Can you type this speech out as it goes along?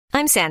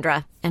I'm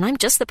Sandra, and I'm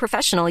just the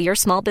professional your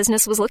small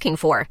business was looking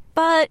for.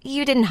 But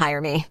you didn't hire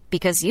me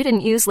because you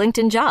didn't use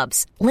LinkedIn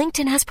Jobs.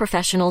 LinkedIn has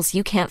professionals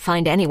you can't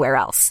find anywhere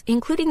else,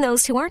 including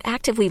those who aren't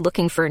actively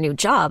looking for a new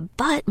job,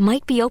 but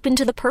might be open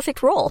to the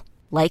perfect role,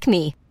 like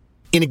me.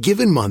 In a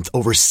given month,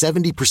 over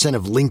 70%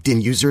 of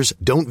LinkedIn users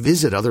don't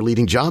visit other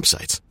leading job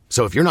sites.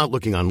 So if you're not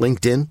looking on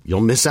LinkedIn,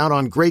 you'll miss out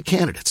on great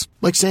candidates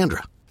like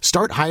Sandra.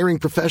 Start hiring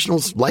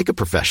professionals like a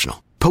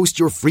professional. Post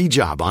your free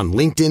job on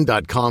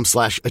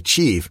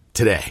linkedin.com/achieve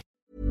today.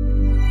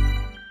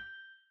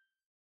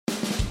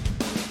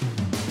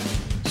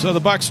 So the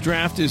Bucs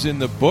draft is in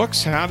the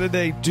books. How did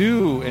they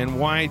do, and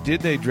why did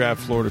they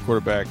draft Florida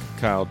quarterback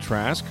Kyle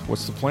Trask?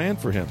 What's the plan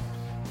for him?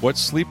 What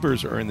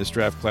sleepers are in this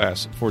draft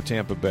class for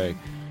Tampa Bay?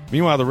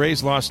 Meanwhile, the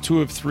Rays lost 2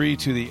 of 3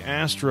 to the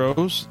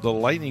Astros. The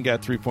Lightning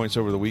got 3 points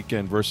over the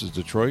weekend versus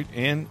Detroit,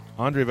 and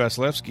Andrei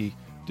Vasilevsky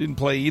didn't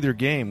play either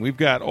game. We've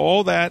got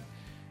all that,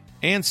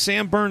 and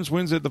Sam Burns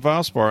wins at the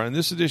Valspar in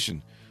this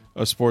edition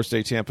of Sports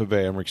Day Tampa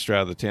Bay. I'm Rick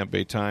Stroud of the Tampa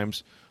Bay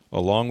Times,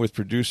 along with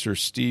producer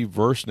Steve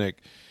Versnick.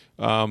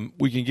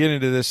 We can get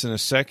into this in a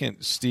second,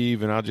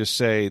 Steve, and I'll just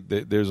say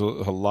that there's a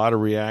lot of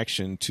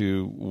reaction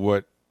to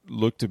what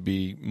looked to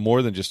be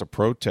more than just a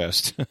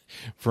protest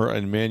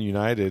for Man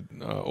United.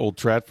 Old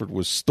Trafford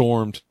was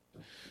stormed.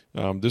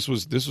 This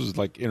was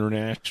like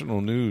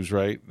international news,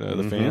 right?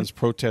 The fans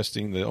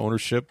protesting the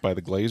ownership by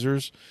the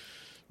Glazers.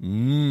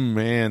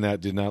 Man, that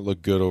did not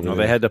look good over there.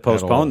 They had to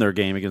postpone their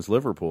game against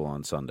Liverpool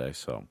on Sunday.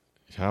 So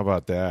how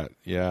about that?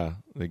 Yeah,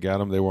 they got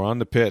them. They were on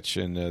the pitch,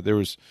 and there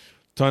was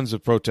tons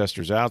of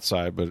protesters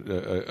outside, but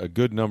a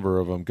good number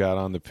of them got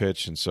on the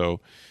pitch, and so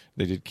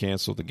they did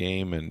cancel the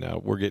game. And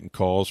we're getting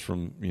calls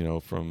from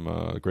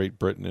Great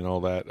Britain and all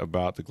that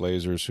about the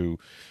Glazers, who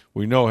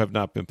we know have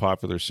not been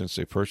popular since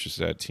they purchased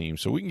that team.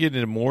 So we can get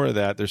into more of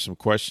that. There's some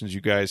questions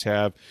you guys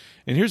have.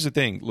 And here's the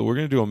thing. We're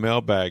going to do a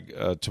mailbag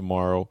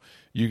tomorrow.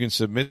 You can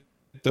submit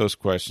those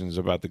questions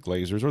about the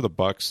Glazers or the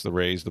Bucs, the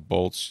Rays, the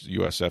Bolts,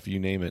 USF, you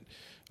name it.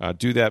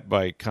 Do that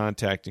by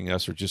contacting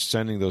us or just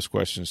sending those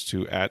questions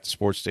to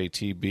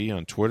 @SportsDayTB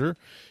on Twitter.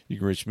 You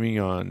can reach me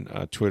on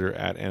Twitter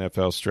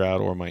 @NFLStroud,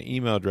 or my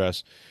email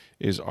address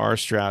is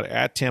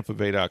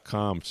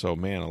rstroud@tampabay.com. So,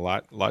 man, a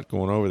lot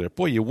going over there.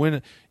 Boy, you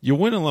win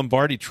a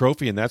Lombardi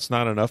Trophy, and that's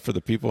not enough for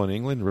the people in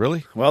England,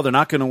 really? Well, they're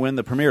not going to win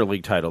the Premier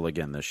League title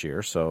again this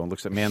year, so it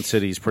looks like Man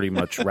City's pretty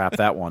much wrapped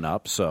that one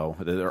up. So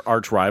they're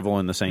arch rival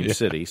in the same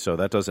city, so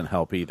that doesn't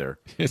help either.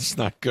 It's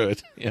not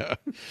good, yeah.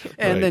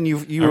 And right. then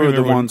you were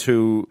the ones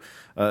who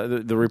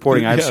the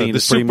reporting I've seen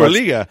is pretty much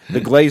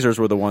the Glazers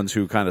were the ones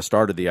who kind of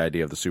started the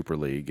idea of the Super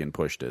League and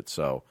pushed it.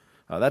 So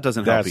that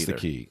doesn't help either.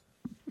 That's the key.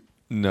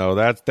 No,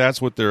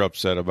 that's what they're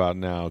upset about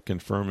now,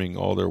 confirming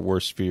all their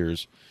worst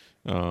fears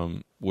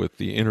with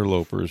the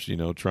interlopers,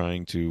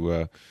 trying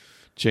to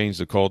change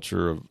the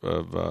culture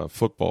of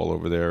football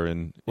over there.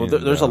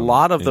 There's a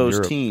lot of those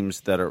Europe. teams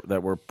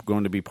that were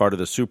going to be part of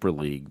the Super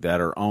League that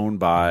are owned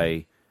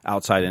by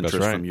outside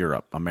interests from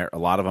Europe. A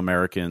lot of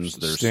Americans.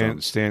 There's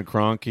Stan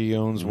Kroenke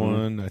owns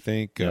one, I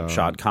think.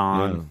 Shad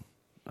Khan.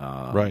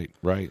 Yeah.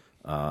 Right.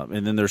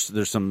 And then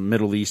there's some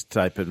Middle East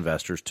type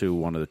investors too.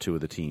 One of the two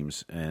of the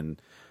teams and.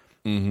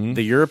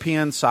 The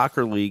European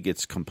Soccer League,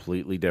 it's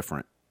completely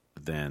different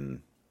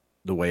than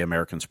the way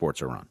American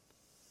sports are run.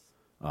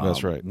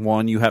 That's right.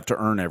 One, you have to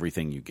earn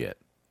everything you get.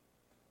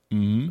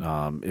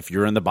 If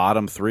you're in the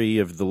bottom 3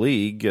 of the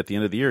league at the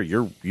end of the year,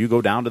 you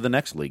go down to the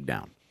next league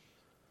down.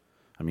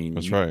 I mean,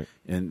 that's right.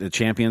 In the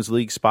Champions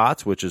League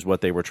spots, which is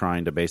what they were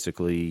trying to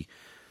basically,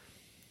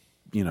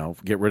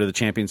 get rid of the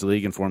Champions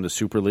League and form the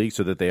Super League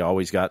so that they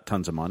always got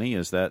tons of money,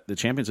 is that the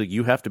Champions League,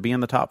 you have to be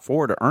in the top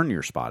 4 to earn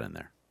your spot in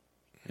there.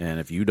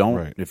 And if you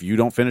don't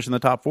finish in the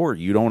top 4,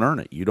 you don't earn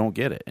it. You don't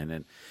get it. And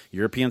in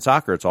European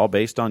soccer, it's all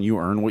based on you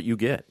earn what you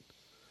get.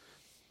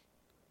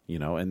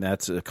 And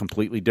that's a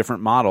completely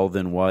different model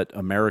than what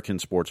American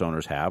sports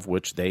owners have,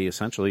 which they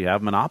essentially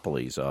have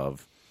monopolies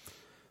of.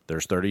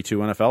 There's 32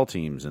 NFL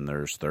teams and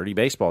there's 30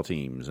 baseball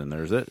teams and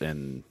there's it.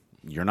 And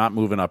you're not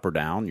moving up or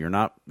down.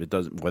 It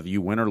doesn't, whether you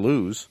win or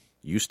lose,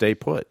 you stay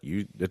put.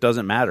 It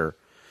doesn't matter.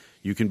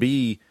 You can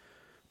be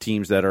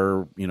teams that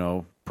are,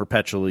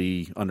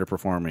 perpetually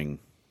underperforming.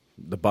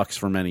 The Bucs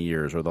for many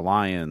years, or the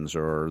Lions,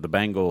 or the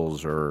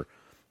Bengals, or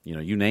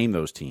you name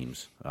those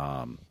teams.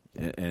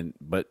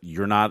 But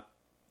you're not.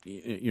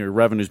 Your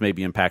revenues may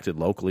be impacted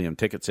locally in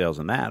ticket sales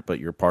and that, but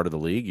you're part of the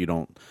league. You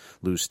don't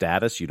lose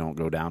status. You don't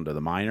go down to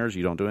the minors.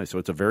 You don't do anything. So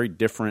it's a very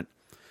different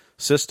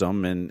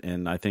system,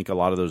 and I think a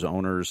lot of those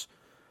owners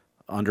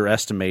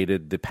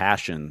underestimated the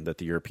passion that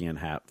the European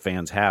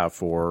fans have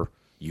for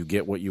you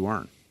get what you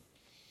earn.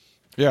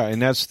 Yeah,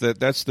 and that's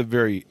the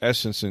very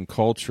essence and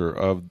culture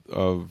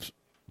of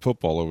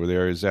football over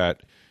there, is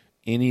that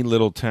any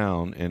little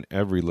town and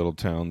every little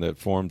town that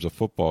forms a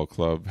football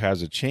club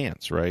has a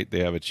chance, right?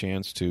 They have a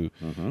chance to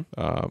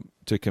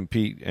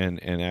compete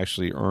and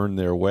actually earn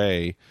their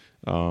way,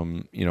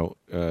 to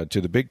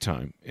the big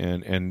time,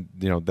 and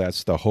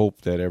that's the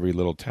hope that every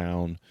little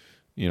town,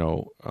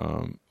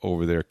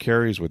 over there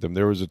carries with them.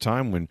 There was a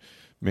time when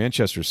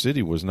Manchester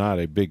City was not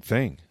a big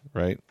thing,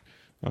 right?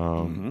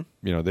 You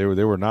know, they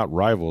were not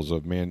rivals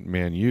of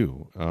Man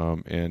U,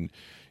 and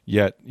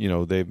yet, you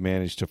know, they've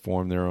managed to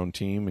form their own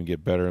team and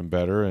get better and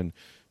better. And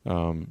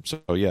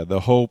so, yeah,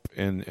 the hope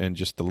and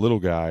just the little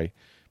guy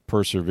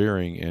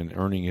persevering and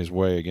earning his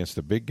way against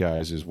the big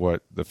guys is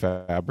what the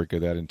fabric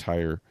of that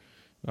entire,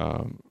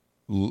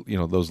 you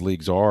know, those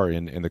leagues are,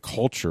 and the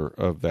culture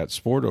of that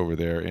sport over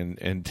there.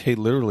 And they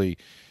literally,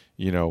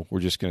 you know, we're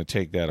just going to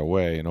take that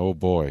away. And oh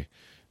boy,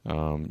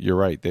 you're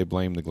right. They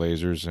blame the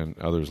Glazers and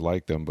others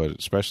like them, but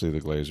especially the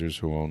Glazers,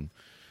 who own,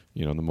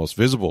 you know, the most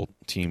visible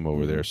team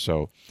over there.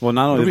 So, well,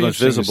 not only the most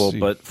visible,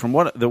 but from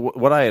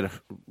what I had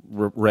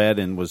read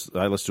and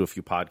I listened to a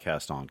few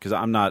podcasts on, because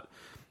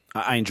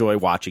I enjoy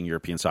watching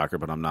European soccer,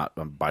 but I'm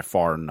by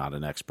far not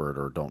an expert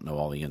or don't know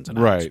all the ins and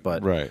outs.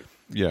 Right.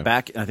 Yeah.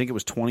 Back, I think it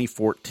was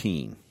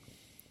 2014,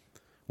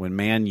 when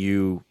Man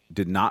U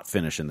did not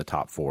finish in the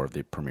top 4 of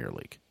the Premier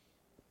League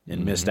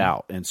and missed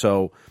out, and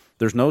so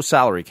there's no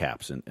salary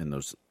caps in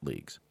those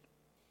leagues.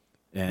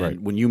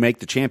 And when you make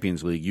the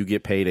Champions League, you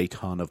get paid a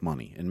ton of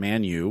money. And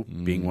Man U,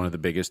 being one of the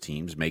biggest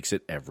teams, makes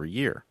it every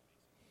year.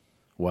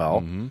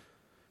 Well,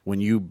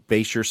 when you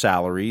base your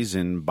salaries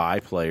and buy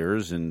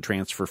players and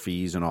transfer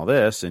fees and all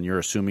this, and you're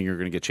assuming you're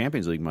going to get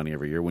Champions League money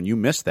every year, when you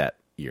miss that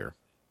year,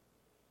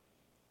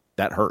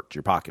 that hurts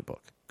your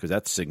pocketbook, because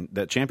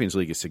that Champions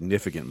League is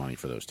significant money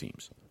for those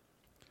teams.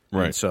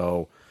 Right. And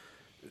so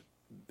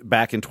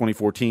back in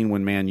 2014,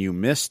 when Man U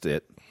missed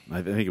it,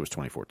 I think it was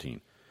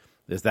 2014,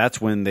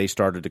 that's when they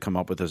started to come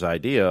up with this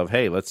idea of,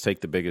 hey, let's take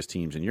the biggest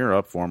teams in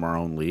Europe, form our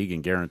own league,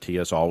 and guarantee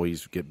us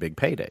always get big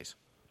paydays.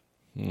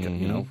 You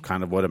know,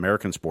 kind of what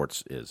American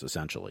sports is,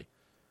 essentially.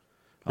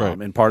 Right.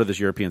 And part of this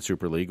European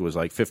Super League was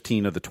like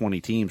 15 of the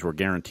 20 teams were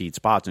guaranteed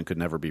spots and could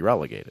never be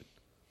relegated,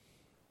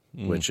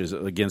 which is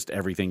against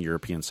everything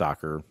European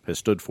soccer has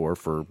stood for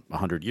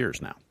 100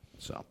 years now.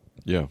 So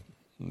Yeah,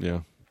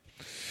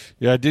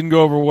 it didn't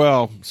go over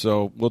well,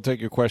 so we'll take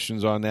your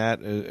questions on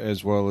that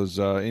as well as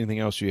anything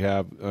else you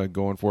have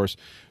going for us.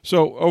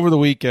 So over the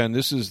weekend,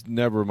 this is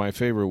never my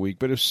favorite week,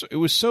 but it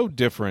was so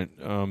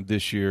different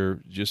this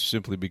year, just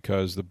simply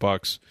because the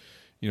Bucks,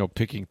 you know,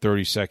 picking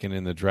 32nd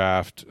in the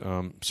draft,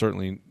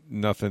 certainly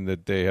nothing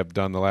that they have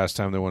done the last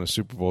time they won a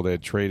Super Bowl. They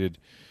had traded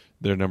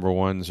their number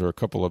ones, or a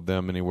couple of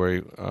them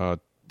anyway,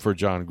 for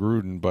John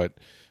Gruden, but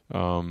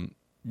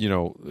you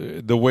know,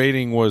 the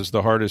waiting was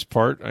the hardest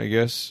part, I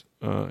guess.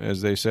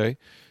 As they say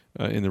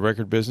in the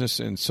record business,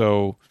 and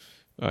so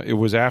it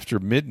was after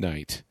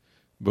midnight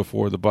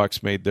before the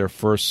Bucks made their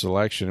first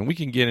selection. And we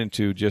can get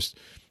into just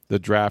the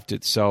draft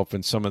itself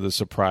and some of the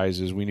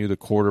surprises. We knew the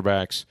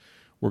quarterbacks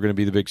were going to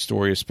be the big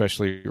story,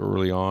 especially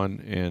early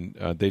on, and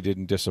they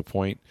didn't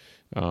disappoint.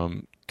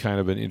 Kind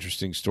of an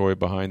interesting story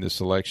behind the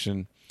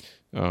selection,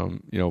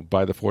 you know,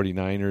 by the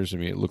 49ers. I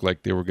mean, it looked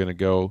like they were going to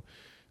go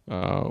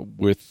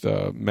with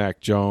Mac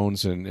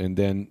Jones, and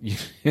then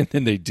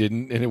they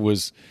didn't, and it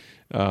was.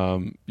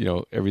 You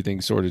know,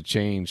 everything sort of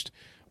changed,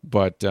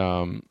 but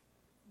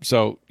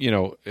so, you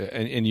know,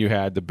 and you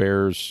had the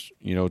Bears,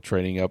 you know,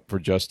 trading up for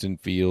Justin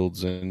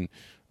Fields, and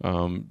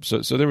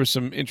so there was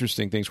some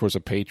interesting things. Of course,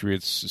 the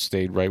Patriots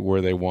stayed right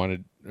where they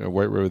wanted,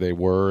 where they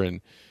were,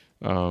 and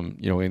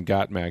you know, and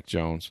got Mac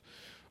Jones.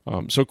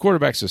 So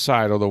quarterbacks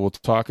aside, although we'll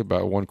talk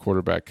about one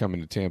quarterback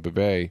coming to Tampa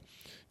Bay,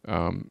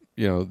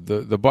 you know,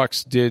 the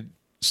Bucks did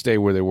stay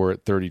where they were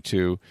at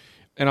 32,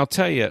 and I'll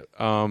tell you.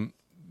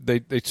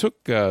 They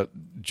took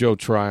Joe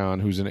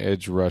Tryon, who's an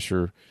edge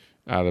rusher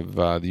out of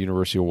the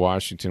University of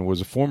Washington, was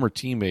a former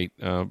teammate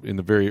in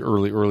the very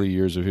early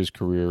years of his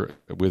career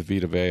with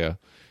Vita Vea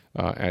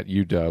at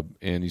UW,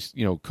 and he's,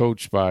 you know,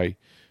 coached by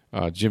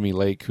Jimmy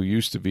Lake, who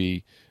used to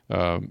be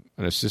an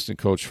assistant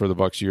coach for the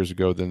Bucs years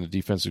ago, then the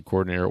defensive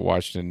coordinator at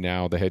Washington.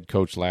 Now the head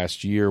coach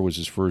last year, was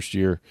his first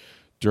year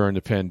during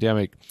the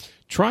pandemic.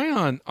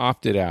 Tryon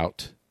opted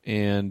out,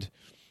 and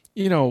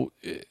you know,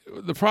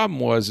 the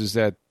problem is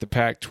that the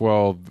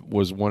Pac-12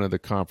 was one of the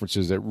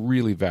conferences that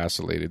really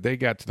vacillated. They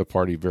got to the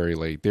party very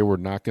late. They were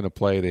not going to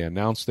play. They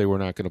announced they were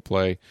not going to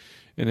play.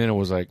 And then it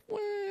was like,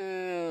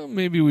 well,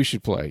 maybe we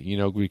should play, you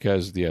know,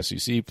 because the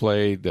SEC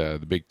played,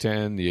 the Big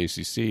Ten, the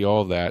ACC,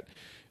 all that.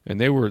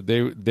 And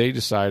they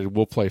decided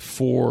we'll play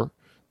 4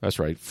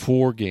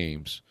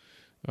 games.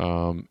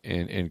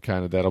 And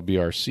kind of that'll be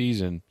our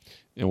season.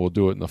 And we'll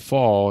do it in the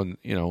fall and,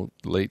 you know,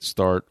 late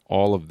start,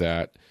 all of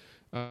that.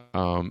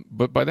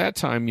 But by that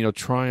time, you know,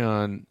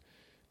 Tryon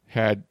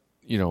had,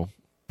 you know,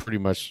 pretty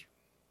much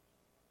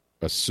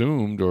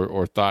assumed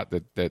or thought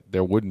that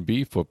there wouldn't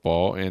be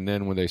football. And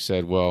then when they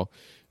said, well,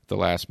 at the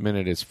last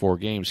minute it's 4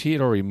 games, he had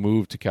already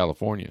moved to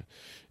California.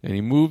 And he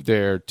moved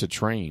there to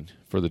train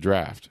for the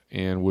draft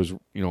and was,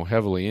 you know,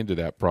 heavily into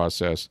that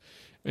process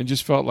and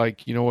just felt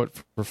like, you know what,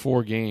 for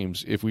 4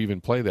 games, if we even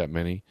play that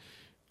many,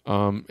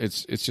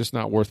 it's just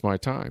not worth my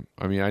time.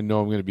 I mean, I know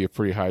I'm going to be a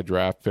pretty high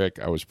draft pick.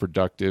 I was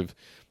productive.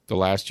 The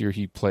last year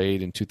he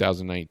played in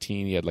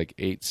 2019, he had like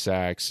 8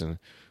 sacks and a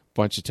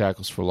bunch of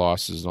tackles for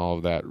losses and all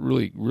of that.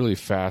 Really, really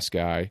fast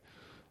guy.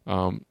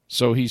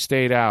 So he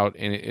stayed out,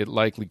 and it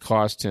likely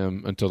cost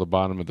him until the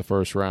bottom of the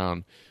first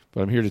round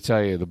But I'm here to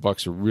tell you the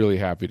Bucs are really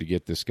happy to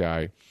get this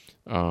guy.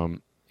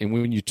 And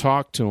when you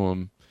talk to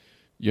him,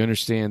 you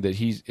understand that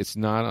it's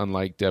not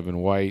unlike Devin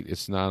White.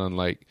 It's not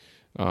unlike,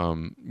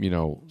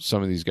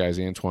 some of these guys,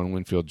 Antoine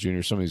Winfield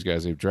Jr., some of these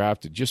guys they've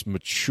drafted, just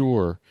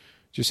mature,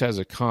 just has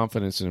a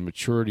confidence and a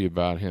maturity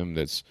about him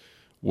that's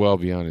well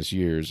beyond his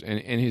years.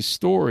 And his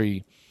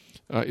story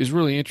is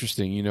really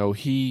interesting.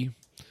 He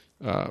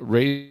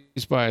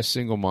raised by a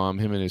single mom,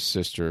 him and his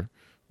sister,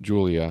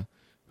 Julia,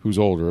 who's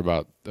older,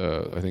 about,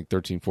 I think,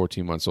 13,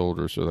 14 months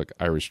older, so like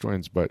Irish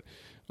twins. But,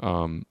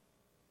 and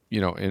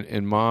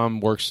mom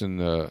works in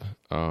the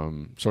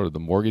sort of the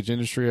mortgage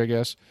industry, I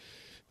guess.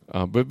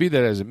 But be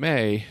that as it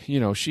may,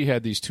 she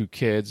had these two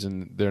kids,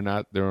 and they're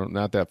not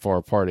that far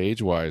apart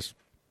age-wise.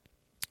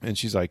 And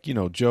she's like,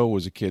 Joe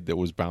was a kid that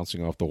was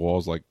bouncing off the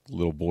walls like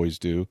little boys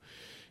do.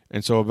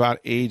 And so about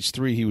age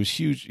 3, he was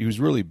huge. He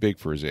was really big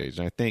for his age.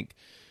 And I think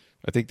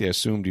they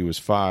assumed he was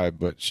 5,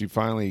 but she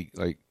finally,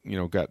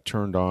 got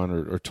turned on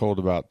or told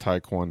about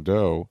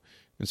Taekwondo.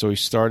 And so he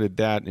started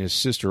that, and his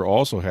sister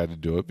also had to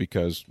do it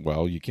because,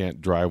 well, you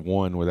can't drive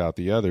one without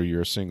the other.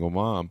 You're a single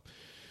mom.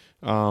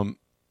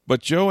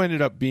 But Joe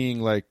ended up being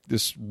like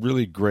this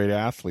really great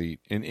athlete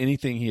in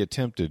anything he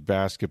attempted,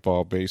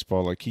 basketball,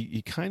 baseball, like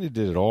he kind of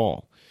did it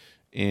all.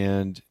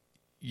 And,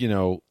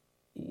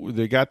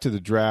 they got to the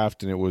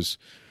draft, and it was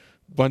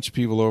a bunch of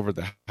people over at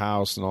the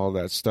house and all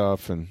that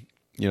stuff. And,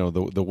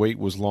 the wait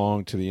was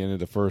long to the end of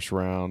the first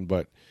round,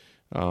 but,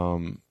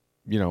 the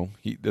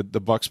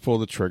Bucs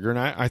pulled the trigger, and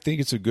I think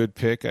it's a good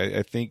pick.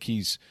 I think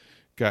he's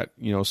got,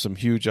 some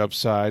huge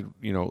upside.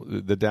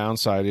 The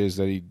downside is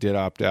that he did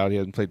opt out. He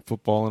hasn't played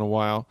football in a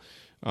while.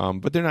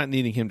 But they're not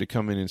needing him to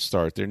come in and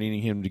start. They're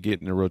needing him to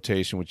get in a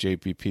rotation with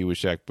JPP, with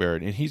Shaq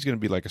Barrett. And he's going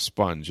to be like a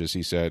sponge, as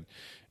he said,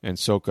 and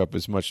soak up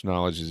as much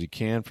knowledge as he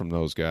can from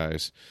those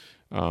guys.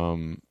 But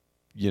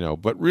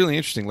really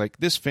interesting. Like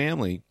this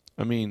family,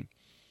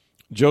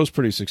 Joe's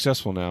pretty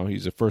successful now.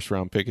 He's a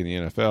first-round pick in the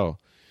NFL.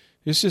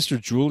 His sister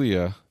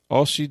Julia,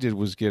 all she did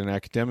was get an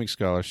academic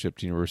scholarship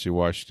to University of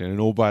Washington. And,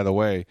 oh, by the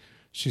way,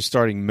 she's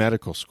starting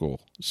medical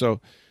school.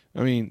 So,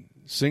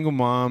 single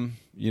mom,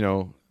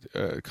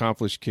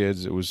 accomplished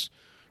kids. It was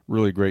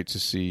really great to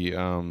see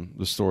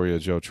the story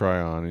of Joe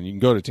Tryon. And you can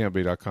go to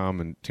TampaBay.com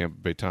and Tampa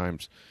Bay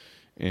Times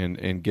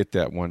and get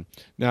that one.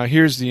 Now,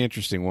 here's the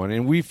interesting one.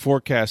 And we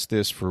forecast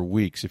this for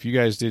weeks. If you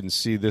guys didn't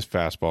see this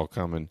fastball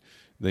coming,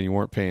 then you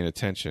weren't paying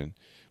attention.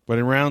 But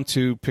in round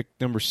 2, pick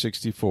number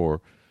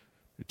 64,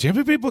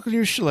 Tampa Bay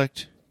Buccaneers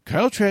select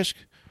Kyle Trask,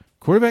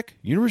 quarterback,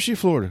 University of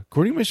Florida,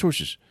 according to my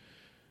sources.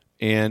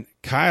 And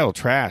Kyle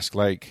Trask,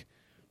 like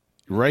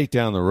right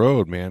down the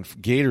road, man,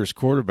 Gators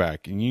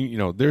quarterback.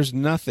 And, there's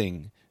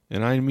nothing,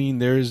 and I mean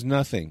there is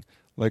nothing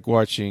like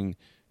watching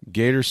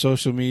Gator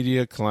social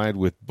media collide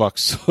with Bucs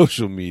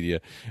social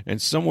media.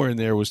 And somewhere in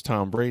there was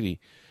Tom Brady.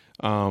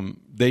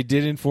 They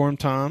did inform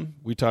Tom.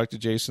 We talked to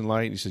Jason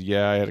Light, and he said,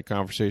 I had a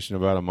conversation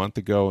about a month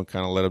ago and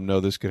kind of let him know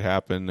this could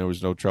happen. There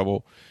was no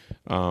trouble.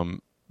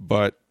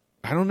 But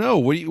I don't know.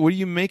 What do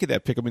you make of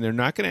that pick? They're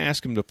not going to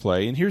ask him to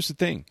play. And here's the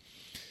thing.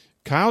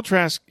 Kyle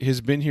Trask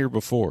has been here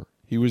before.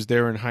 He was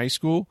there in high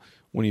school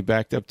when he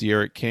backed up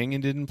De'Aaron King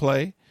and didn't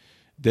play.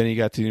 Then he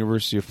got to the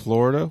University of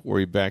Florida where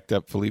he backed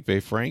up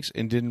Felipe Franks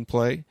and didn't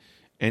play.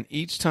 And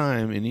each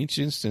time, in each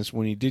instance,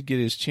 when he did get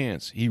his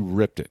chance, he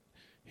ripped it.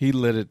 He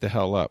lit it the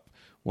hell up.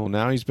 Well,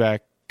 now he's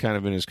back kind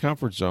of in his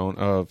comfort zone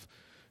of,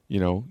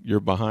 you're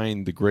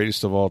behind the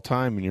greatest of all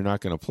time and you're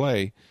not going to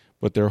play.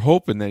 But they're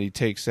hoping that he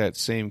takes that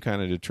same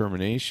kind of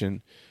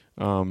determination.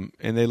 And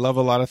they love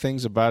a lot of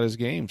things about his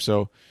game.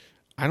 So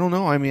I don't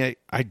know.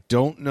 I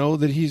don't know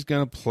that he's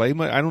going to play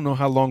much. I don't know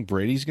how long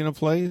Brady's going to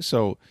play.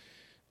 So,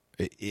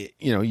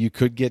 you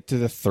could get to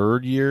the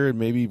 3rd year and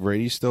maybe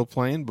Brady's still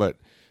playing. But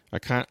I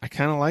kind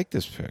of like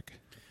this pick.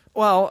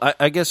 Well,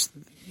 I guess,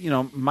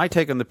 my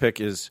take on the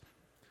pick is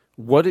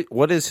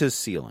what is his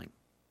ceiling?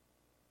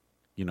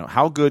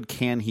 How good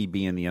can he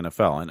be in the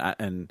NFL?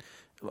 And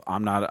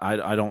I'm not.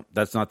 I don't.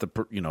 That's not the.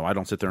 I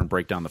don't sit there and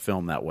break down the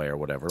film that way or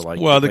whatever.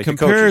 The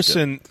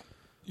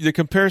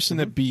comparison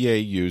that BA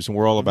used, and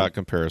we're all about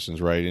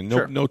comparisons, right? And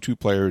no two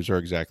players are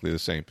exactly the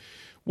same.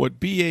 What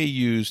BA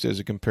used as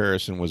a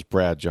comparison was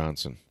Brad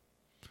Johnson.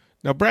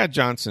 Now, Brad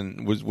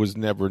Johnson was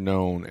never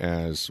known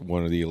as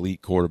one of the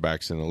elite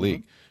quarterbacks in the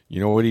league.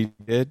 You know what he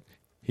did?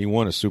 He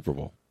won a Super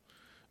Bowl.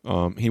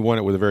 He won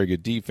it with a very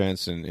good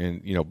defense,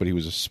 and but he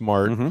was a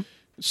smart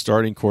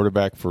starting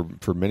quarterback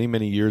for many,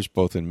 many years,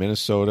 both in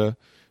Minnesota,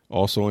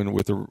 also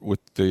with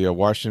the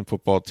Washington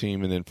football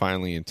team, and then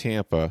finally in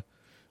Tampa,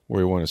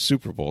 where he won a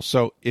Super Bowl.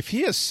 So if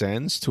he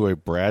ascends to a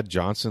Brad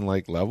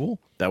Johnson-like level,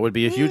 that would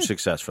be a huge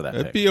success for that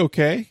that'd pick. Be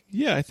okay.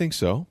 Yeah, I think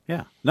so.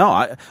 Yeah. No,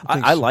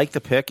 I like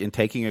the pick in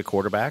taking a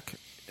quarterback.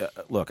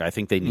 Look, I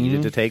think they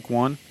needed to take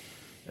one.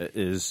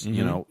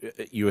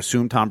 You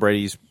assume Tom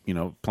Brady's,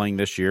 playing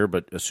this year,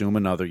 but assume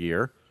another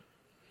year.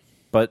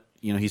 But,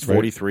 he's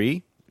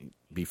 43,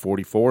 be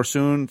 44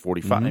 soon,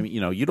 45.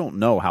 You don't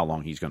know how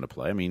long he's going to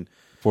play.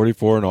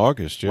 44 in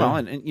August, yeah. Well,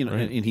 and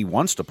right. and he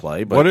wants to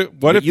play, but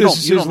what if this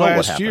is his don't know what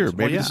last happens. year?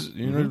 Maybe Well, this is,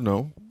 you don't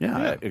know.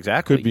 Yeah,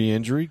 exactly. Could be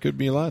injury, could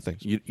be a lot of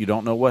things. You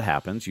don't know what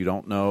happens. You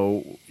don't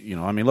know,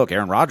 I mean, look,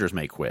 Aaron Rodgers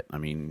may quit. I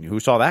mean, who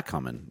saw that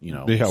coming,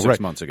 6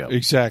 months ago?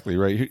 Exactly,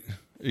 right.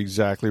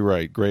 Exactly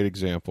right. Great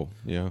example,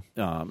 yeah.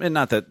 And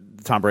not that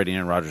Tom Brady and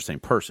Aaron Rodgers are the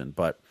same person,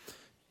 but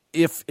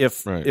if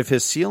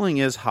his ceiling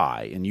is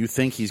high and you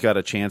think he's got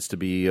a chance to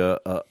be a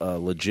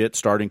legit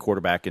starting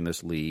quarterback in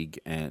this league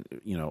and,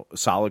 a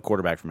solid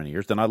quarterback for many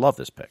years, then I love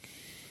this pick.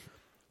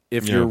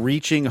 If you're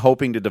reaching,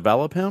 hoping to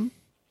develop him,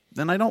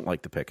 then I don't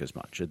like the pick as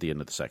much at the end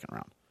of the second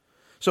round.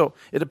 So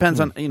it depends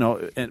on,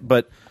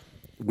 but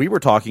we were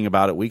talking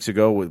about it weeks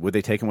ago. Would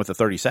they take him with the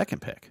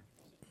 32nd pick?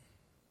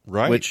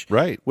 Right.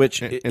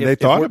 Which and they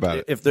thought about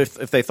it.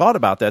 If they thought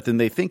about that, then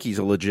they think he's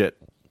a legit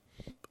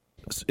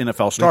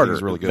NFL starter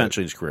really good.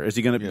 eventually in his career. Is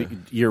he going to be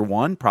year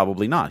one?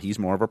 Probably not. He's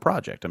more of a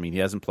project. I mean, he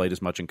hasn't played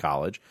as much in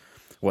college.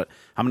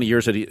 How many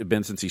years had it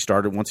been since he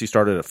started? Once he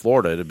started at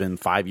Florida, it had been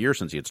 5 years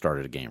since he had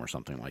started a game or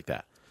something like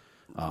that.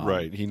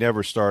 Right. He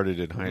never started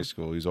in high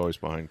school. He's always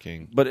behind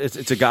King. But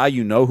it's a guy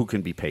who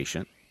can be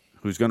patient,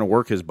 who's going to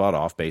work his butt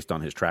off based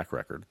on his track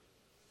record.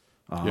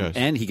 Yes.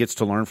 And he gets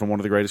to learn from one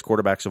of the greatest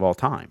quarterbacks of all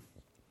time.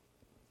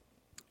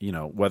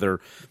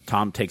 Whether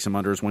Tom takes him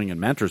under his wing and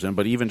mentors him,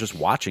 but even just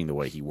watching the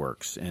way he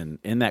works and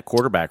in that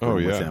quarterback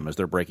room with him as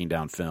they're breaking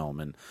down film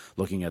and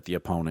looking at the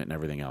opponent and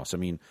everything else. I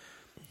mean,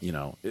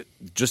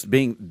 just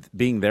being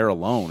there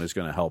alone is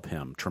going to help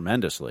him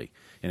tremendously.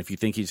 And if you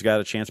think he's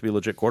got a chance to be a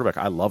legit quarterback,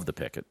 I love the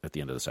pick at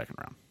the end of the second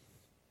round.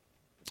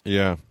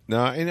 Yeah.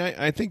 No, and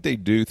I think they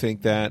do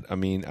think that. I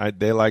mean,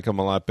 they like him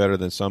a lot better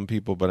than some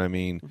people, but I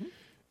mean,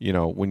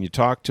 when you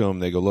talk to him,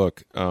 they go,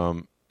 look,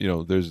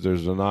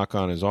 there's a knock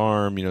on his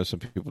arm. Some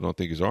people don't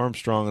think his arm's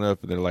strong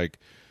enough. And they're like,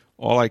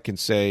 all I can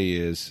say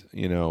is,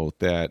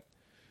 that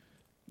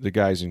the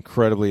guy's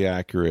incredibly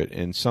accurate.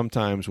 And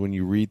sometimes when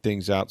you read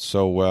things out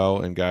so well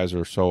and guys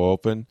are so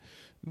open,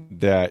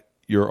 that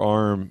your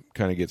arm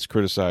kind of gets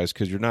criticized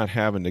because you're not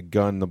having to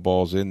gun the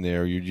balls in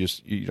there. You're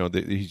just,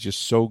 he's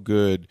just so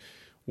good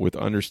with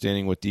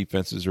understanding what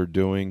defenses are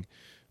doing.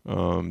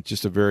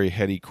 Just a very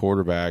heady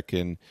quarterback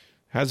and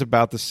has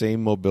about the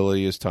same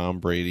mobility as Tom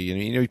Brady.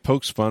 And, he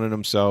pokes fun at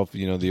himself,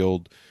 the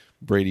old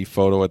Brady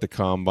photo at the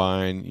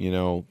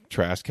Combine.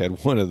 Trask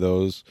had one of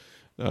those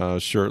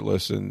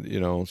shirtless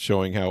and,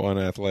 showing how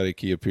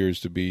unathletic he appears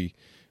to be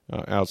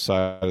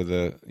outside of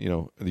the,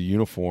 the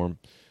uniform.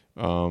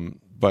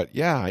 But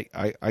yeah,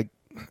 I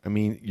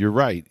mean, you're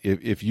right.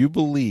 If you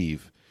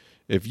believe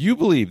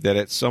that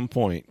at some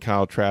point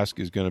Kyle Trask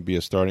is going to be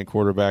a starting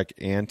quarterback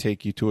and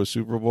take you to a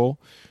Super Bowl,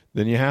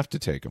 then you have to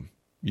take him.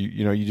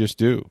 You just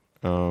do.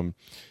 And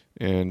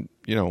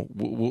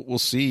we'll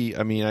see.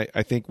 I mean,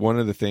 I think one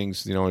of the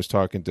things I was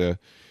talking to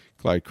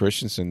Clyde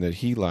Christensen that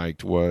he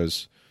liked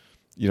was,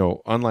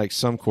 unlike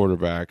some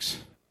quarterbacks,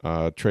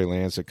 Trey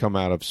Lance that come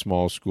out of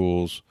small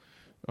schools,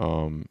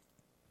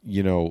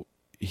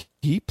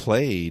 he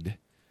played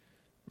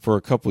for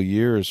a couple of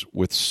years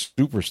with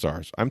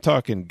superstars. I'm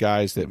talking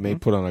guys that may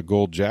put on a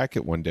gold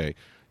jacket one day,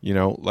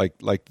 like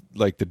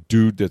the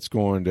dude that's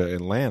going to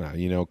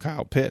Atlanta,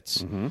 Kyle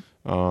Pitts.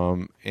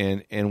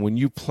 And when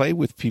you play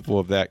with people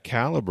of that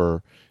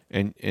caliber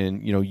and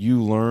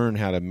you learn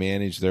how to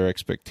manage their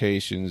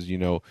expectations,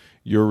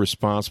 you're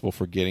responsible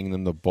for getting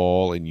them the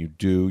ball and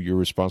you're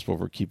responsible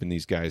for keeping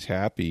these guys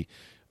happy.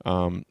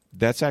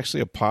 That's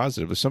actually a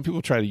positive. Some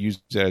people try to use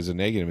that as a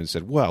negative and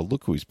said, well,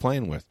 look who he's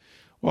playing with.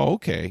 Well,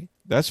 okay,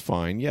 that's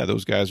fine. Yeah,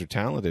 those guys are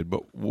talented,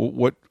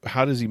 but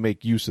how does he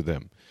make use of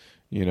them?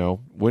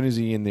 When is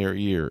he in their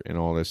ear and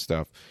all this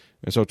stuff?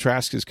 And so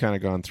Trask has kind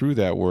of gone through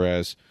that,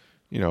 whereas,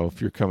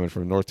 if you're coming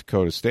from North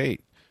Dakota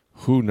State,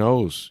 who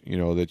knows,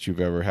 that you've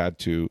ever had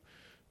to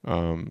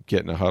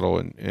get in a huddle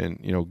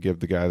and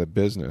give the guy the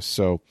business.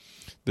 So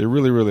they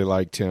really, really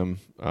liked him.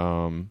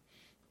 And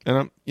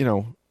I'm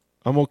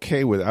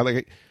okay with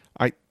it.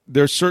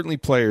 There's certainly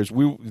players.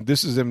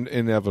 This is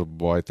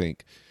inevitable, I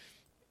think.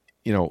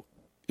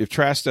 If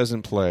Trask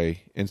doesn't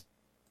play and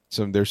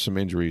there's some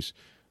injuries,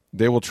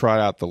 they will trot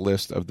out the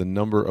list of the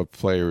number of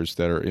players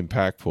that are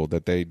impactful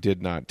that they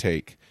did not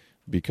take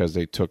because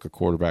they took a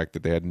quarterback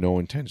that they had no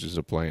intentions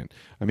of playing.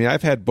 I mean,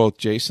 I've had both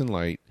Jason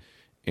Light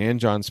and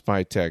John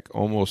Spytek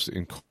almost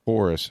in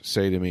chorus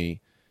say to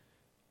me,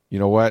 you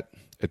know what?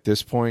 At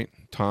this point,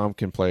 Tom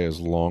can play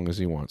as long as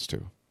he wants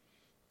to.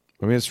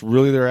 I mean, it's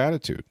really their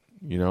attitude,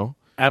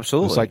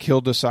 Absolutely. It's like he'll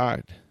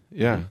decide.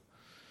 Yeah. Mm-hmm.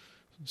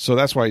 So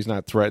that's why he's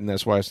not threatened.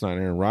 That's why it's not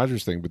an Aaron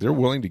Rodgers thing. But they're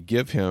willing to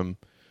give him,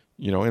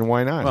 and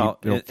why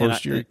not? Well,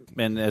 first year.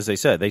 And as they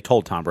said, they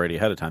told Tom Brady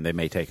ahead of time they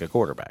may take a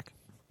quarterback.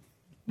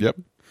 Yep.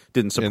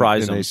 Didn't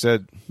surprise them. And they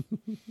said,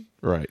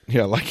 right.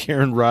 Yeah, like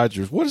Aaron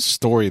Rodgers. What a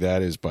story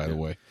that is, by the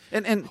way.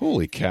 And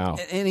holy cow.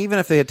 And even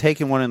if they had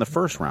taken one in the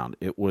first round,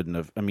 it wouldn't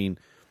have. I mean,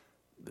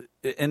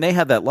 and they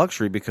had that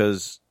luxury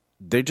because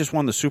they just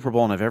won the Super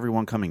Bowl and have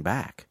everyone coming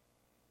back.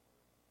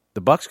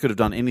 The Bucs could have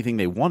done anything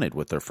they wanted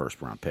with their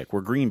first-round pick,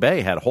 where Green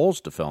Bay had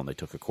holes to fill and they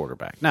took a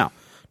quarterback. Now,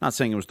 not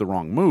saying it was the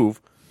wrong move,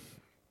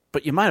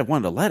 But you might have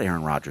wanted to let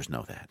Aaron Rodgers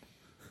know that.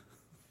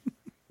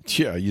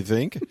 Yeah, you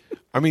think?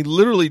 I mean,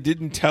 literally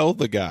didn't tell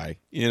the guy,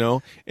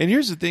 And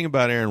here's the thing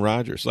about Aaron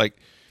Rodgers. Like,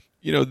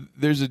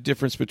 there's a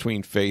difference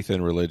between faith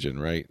and religion,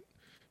 right?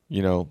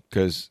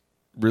 Because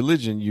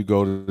religion, you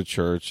go to the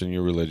church and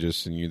you're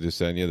religious and you this,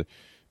 that, and the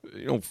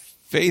other.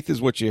 Faith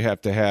is what you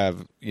have to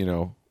have,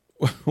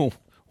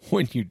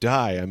 when you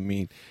die. I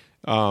mean,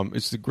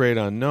 it's the great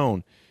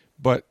unknown.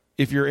 But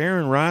if you're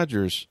Aaron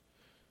Rodgers,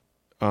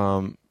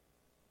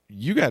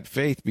 you got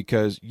faith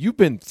because you've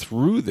been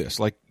through this.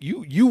 Like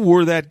you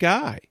were that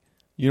guy.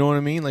 You know what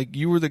I mean? Like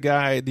you were the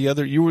guy.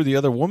 You were the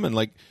other woman.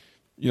 Like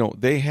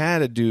they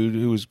had a dude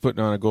who was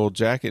putting on a gold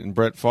jacket and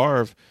Brett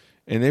Favre,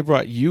 and they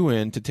brought you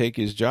in to take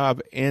his job.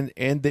 And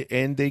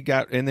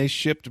they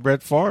shipped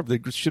Brett Favre.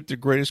 They shipped the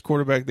greatest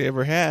quarterback they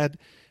ever had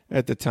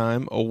at the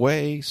time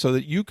away so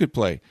that you could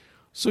play.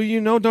 So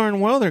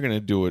darn well they're going to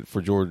do it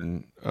for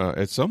Jordan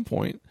at some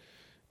point.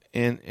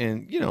 And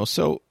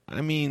so I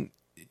mean.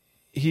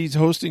 He's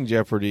hosting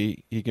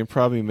Jeopardy. He can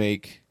probably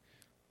make,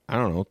 I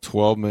don't know,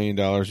 $12 million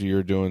a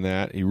year doing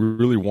that. He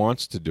really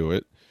wants to do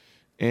it.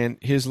 And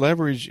his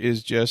leverage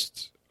is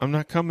just, I'm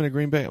not coming to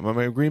Green Bay.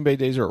 My Green Bay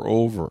days are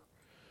over.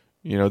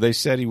 They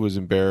said he was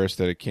embarrassed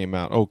that it came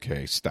out.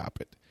 Okay,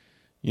 stop it.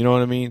 You know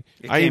what I mean?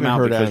 It came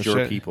out because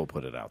your people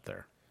put it out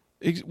there.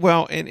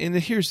 Well, and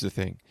here's the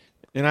thing.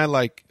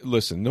 And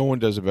listen, no one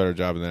does a better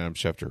job than Adam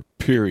Schefter,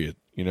 period.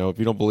 If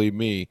you don't believe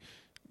me,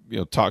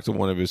 talk to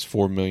one of his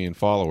 4 million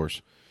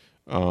followers.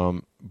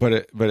 But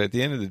at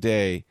the end of the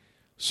day,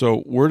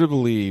 so we're to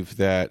believe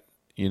that,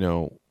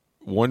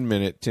 1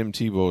 minute Tim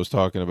Tebow is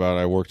talking about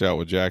I worked out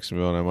with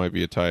Jacksonville and I might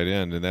be a tight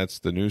end, and that's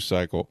the news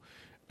cycle.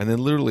 And then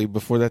literally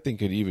before that thing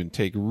could even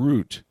take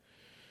root,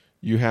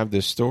 you have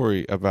this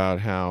story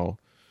about how,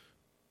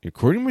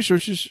 according to my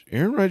sources,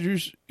 Aaron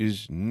Rodgers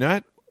is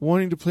not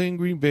wanting to play in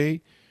Green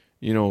Bay.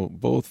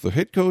 Both the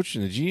head coach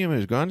and the GM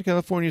has gone to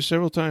California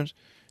several times.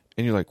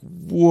 And you're like,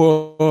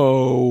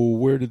 whoa,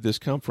 where did this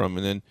come from?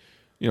 And then,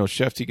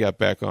 Shefty got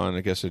back on, I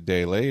guess, a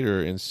day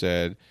later and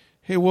said,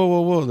 hey,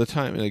 whoa, the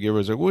time. And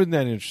everybody's like, wasn't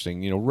that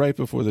interesting? Right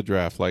before the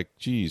draft, like,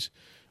 geez,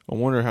 I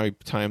wonder how he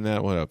timed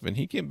that one up. And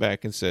he came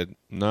back and said,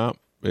 no,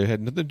 it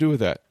had nothing to do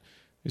with that.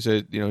 He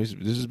said, this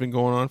has been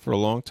going on for a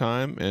long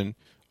time, and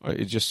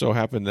it just so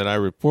happened that I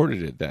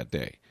reported it that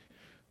day.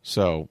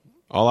 So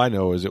all I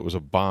know is it was a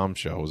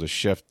bombshell. It was a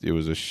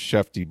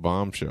Shefty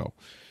bombshell.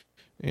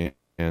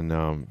 And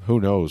who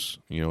knows,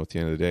 at the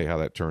end of the day, how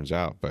that turns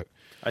out. But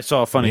I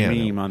saw a funny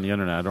meme on the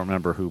internet. I don't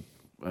remember who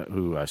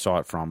I saw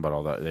it from,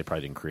 but they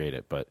probably didn't create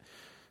it. But it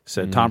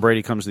said Tom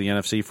Brady comes to the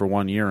NFC for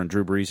 1 year, and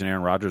Drew Brees and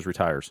Aaron Rodgers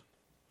retires.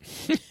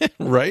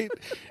 Right?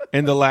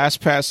 And the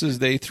last passes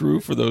they threw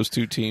for those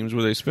two teams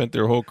where they spent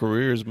their whole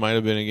careers might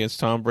have been against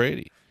Tom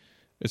Brady.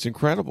 It's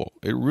incredible.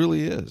 It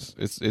really is.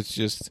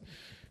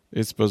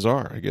 It's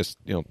bizarre. I guess,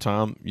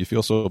 Tom, you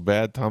feel so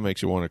bad, Tom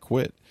makes you want to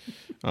quit.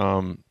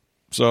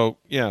 So,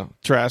 yeah,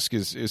 Trask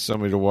is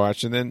somebody to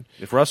watch. And then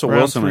if Russell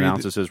Wilson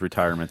announces his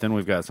retirement, then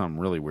we've got something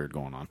really weird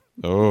going on.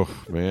 Oh,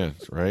 man,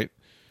 right?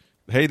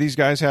 Hey, these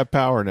guys have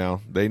power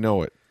now. They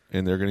know it,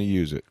 and they're going to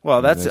use it.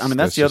 Well, that's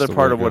the other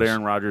part of what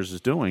Aaron Rodgers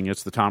is doing.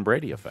 It's the Tom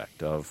Brady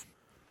effect of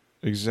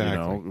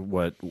exactly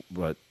what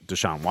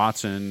Deshaun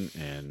Watson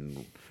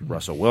and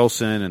Russell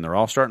Wilson, and they're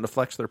all starting to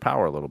flex their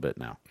power a little bit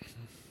now.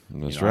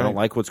 That's right. I don't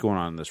like what's going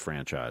on in this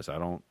franchise.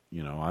 I'm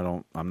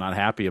not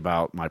happy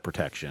about my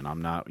protection.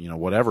 I'm not,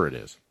 whatever it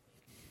is.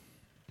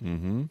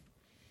 Mm-hmm.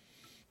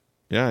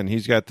 Yeah, and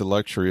he's got the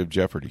luxury of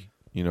Jeopardy,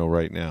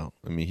 right now.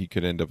 I mean, he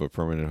could end up a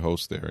permanent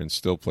host there and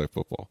still play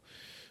football.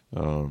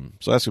 So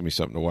that's going to be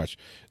something to watch.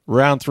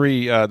 Round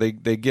 3,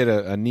 they get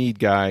a need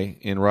guy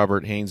in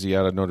Robert Hainsey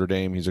out of Notre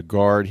Dame. He's a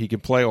guard. He can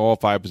play all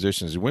 5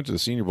 positions. He went to the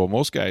Senior Bowl.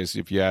 Most guys,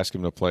 if you ask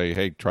him to play,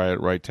 hey, try it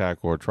right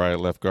tackle or try it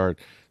left guard,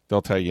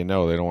 they'll tell you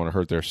no. They don't want to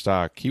hurt their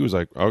stock. He was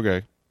like,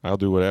 okay, I'll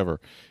do whatever.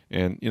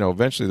 And,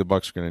 eventually the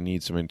Bucs are going to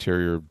need some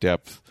interior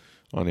depth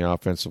on the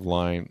offensive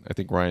line. I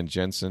think Ryan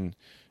Jensen,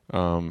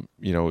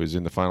 is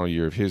in the final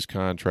year of his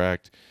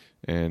contract.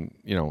 And,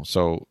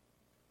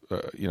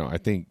 I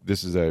think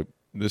this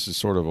is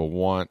sort of a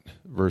want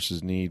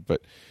versus need.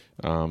 But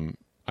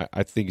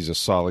I think he's a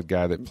solid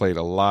guy that played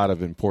a lot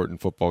of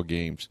important football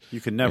games. You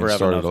can never have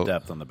enough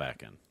depth on the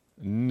back end.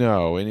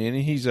 No, and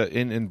he's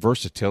in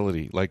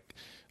versatility. Like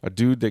a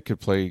dude that could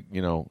play,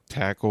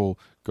 tackle,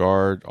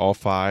 guard, all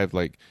 5.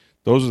 Like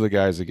those are the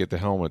guys that get the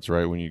helmets,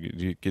 right? When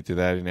you get to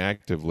that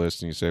inactive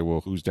list and you say,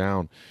 well, who's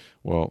down?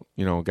 Well,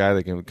 a guy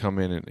that can come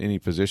in any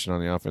position on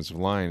the offensive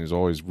line is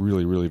always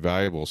really, really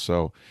valuable.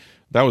 So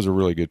that was a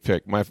really good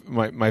pick.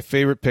 My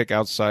favorite pick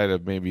outside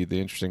of maybe the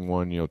interesting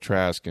one,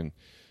 Trask and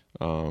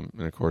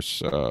of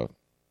course,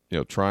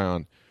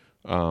 Tryon,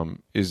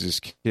 is this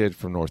kid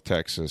from North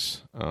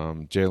Texas,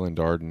 Jalen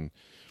Darden,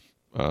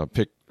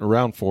 pick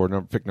round 4,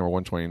 pick number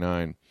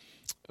 129.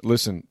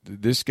 Listen,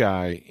 this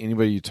guy,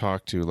 anybody you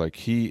talk to, like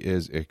he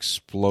is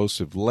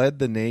explosive. Led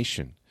the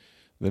nation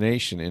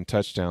in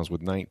touchdowns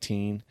with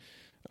 19.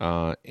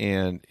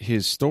 And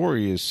his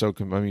story is so.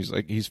 I mean,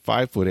 he's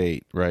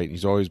 5'8", right?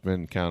 He's always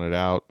been counted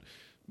out,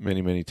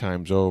 many, many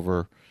times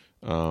over.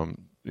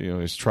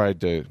 He's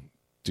tried to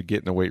get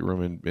in the weight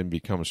room and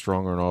become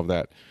stronger and all of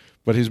that.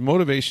 But his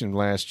motivation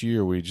last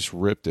year, where he just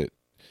ripped it,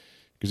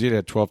 because he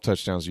had 12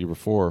 touchdowns the year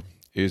before,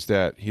 is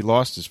that he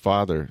lost his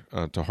father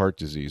to heart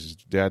disease. His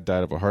dad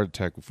died of a heart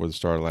attack before the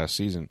start of last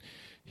season.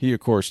 He, of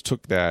course,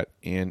 took that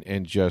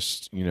and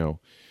just, it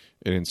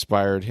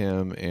inspired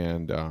him,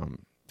 and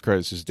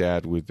credits his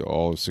dad with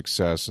all his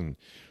success. And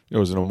it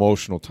was an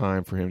emotional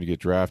time for him to get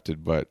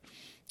drafted. But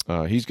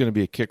he's going to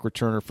be a kick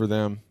returner for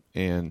them.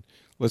 And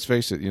let's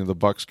face it, the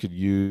Bucs could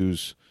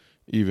use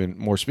even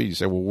more speed. You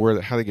say, well,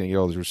 how are they going to get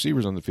all these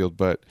receivers on the field?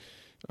 But,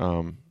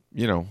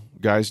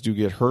 guys do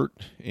get hurt,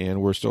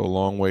 and we're still a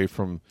long way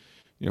from,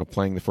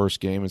 playing the first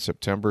game in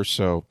September.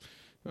 So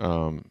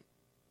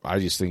I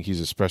just think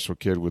he's a special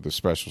kid with a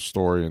special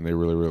story, and they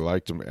really, really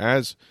liked him.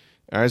 As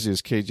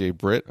is KJ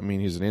Britt. I mean,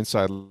 he's an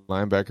inside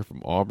linebacker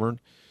from Auburn,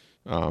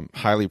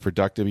 highly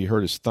productive. He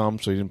hurt his thumb,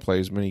 so he didn't play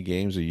as many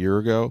games a year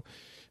ago.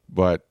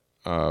 But,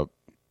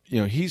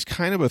 he's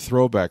kind of a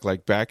throwback,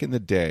 like back in the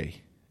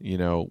day,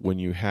 when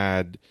you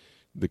had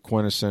the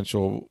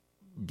quintessential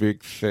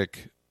big,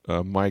 thick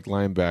Mike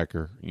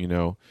linebacker,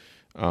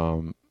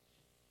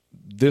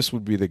 this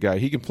would be the guy.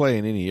 He can play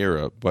in any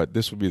era, but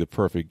this would be the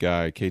perfect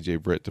guy,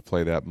 KJ Britt, to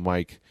play that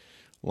Mike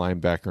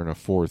linebacker in a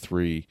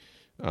 4-3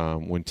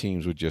 when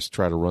teams would just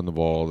try to run the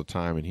ball all the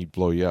time, and he'd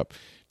blow you up.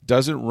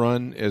 Doesn't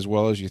run as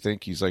well as you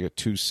think. He's like a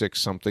 2.6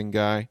 something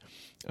guy.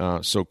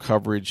 So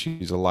coverage,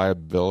 he's a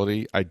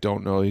liability. I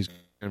don't know he's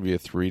going to be a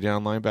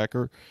 3-down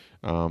linebacker.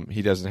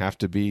 He doesn't have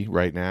to be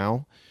right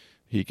now.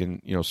 He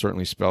can,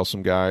 certainly spell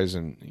some guys,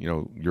 and,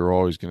 you're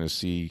always going to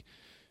see,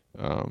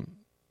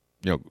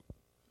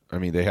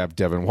 they have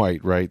Devin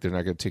White, right? They're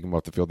not going to take him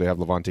off the field. They have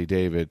Levante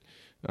David.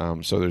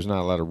 So there's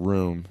not a lot of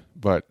room.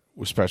 But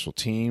with special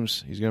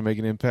teams, he's going to make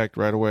an impact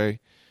right away.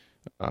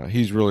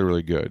 He's really,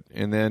 really good.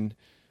 And then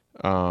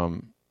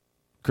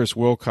Chris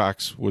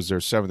Wilcox was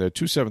their seventh. They had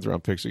 2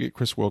 7th-round picks. They get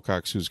Chris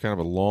Wilcox, who's kind of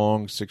a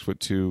long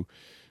 6'2"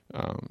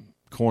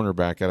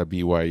 cornerback out of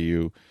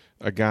BYU,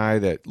 a guy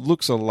that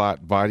looks a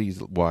lot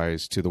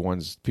body-wise to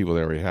the people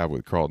they already have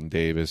with Carlton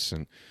Davis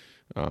and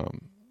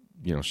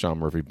Sean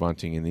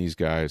Murphy-Bunting and these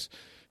guys,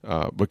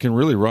 but can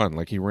really run.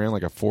 Like, he ran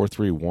like a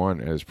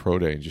 4.31 at his pro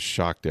day and just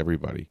shocked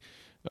everybody.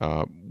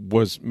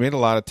 Made a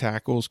lot of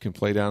tackles, can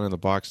play down in the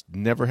box,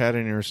 never had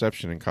an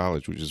interception in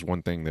college, which is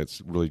one thing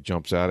that's really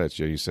jumps out at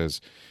you. He says,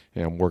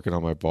 hey, I'm working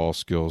on my ball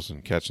skills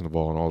and catching the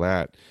ball and all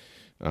that.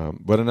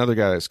 But another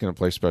guy that's going to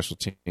play special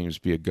teams,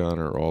 be a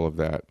gunner, all of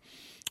that.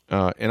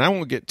 And I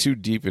won't get too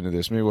deep into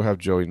this. Maybe we'll have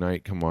Joey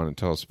Knight come on and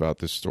tell us about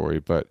this story.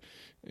 But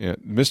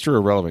Mr.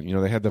 Irrelevant,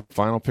 they had the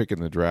final pick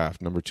in the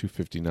draft, number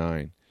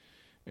 259,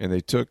 and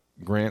they took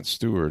Grant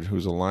Stewart,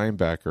 who's a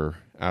linebacker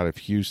out of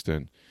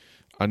Houston,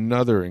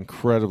 another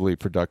incredibly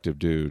productive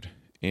dude.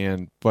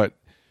 But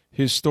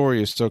his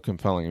story is so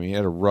compelling. I mean, he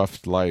had a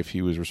rough life.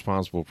 He was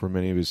responsible for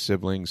many of his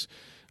siblings.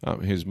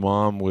 His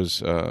mom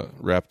was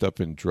wrapped up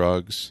in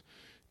drugs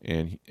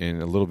and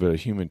a little bit of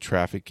human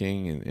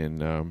trafficking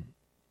and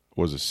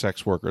was a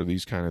sex worker,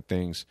 these kind of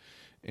things.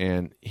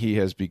 And he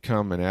has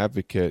become an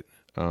advocate,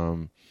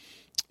 to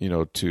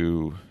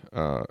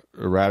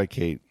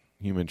eradicate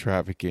human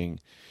trafficking.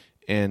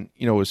 And,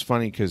 it's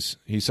funny because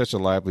he's such a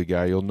lively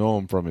guy. You'll know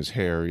him from his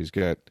hair. He's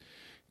got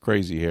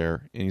crazy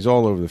hair, and he's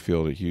all over the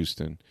field at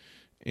Houston.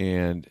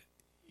 And,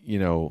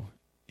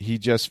 he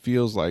just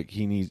feels like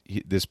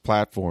this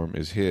platform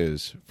is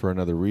his for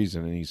another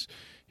reason. And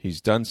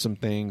he's done some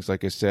things,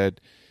 like I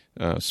said,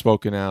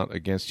 spoken out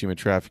against human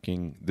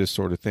trafficking, this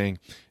sort of thing.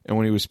 And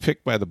when he was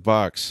picked by the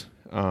Bucs,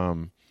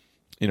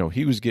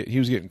 he was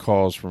getting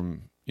calls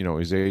from,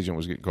 his agent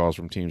was getting calls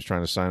from teams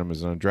trying to sign him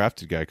as an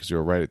undrafted guy because they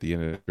were right at the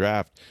end of the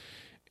draft.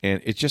 And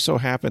it just so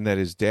happened that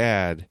his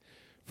dad,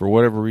 for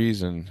whatever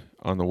reason,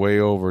 on the way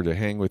over to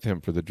hang with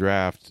him for the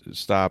draft,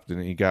 stopped,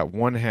 and he got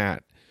one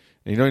hat.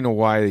 And you don't know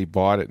why he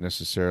bought it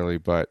necessarily,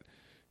 but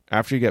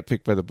after he got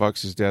picked by the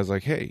Bucs, his dad's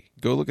like, hey,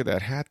 go look at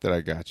that hat that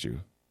I got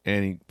you.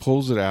 And he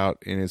pulls it out,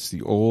 and it's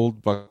the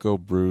old Bucko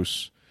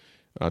Bruce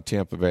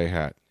Tampa Bay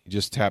hat. He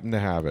just happened to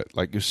have it.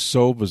 Like, it's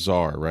so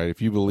bizarre, right?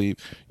 If you believe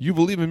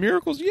in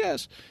miracles,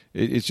 yes.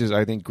 It's just,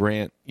 I think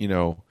Grant,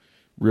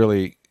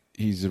 really,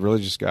 he's a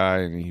religious guy,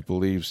 and he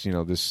believes,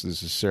 this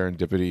is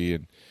serendipity,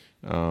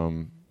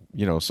 and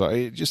so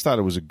I just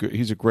thought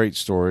he's a great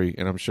story,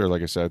 and I'm sure,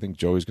 like I said, I think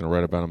Joey's going to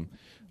write about him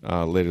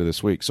later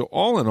this week. So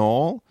all in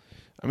all,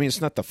 I mean,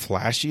 it's not the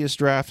flashiest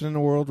draft in the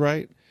world,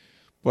 right?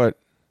 But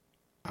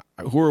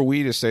who are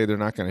we to say they're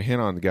not going to hit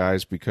on the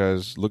guys,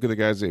 because look at the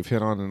guys they've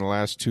hit on in the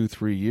last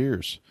 2-3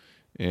 years.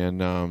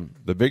 And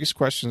the biggest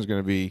question is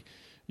going to be,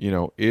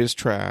 is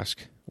Trask,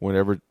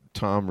 whenever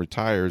Tom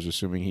retires,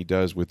 assuming he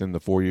does within the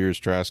 4 years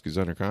Trask is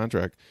under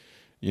contract,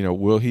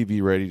 will he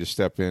be ready to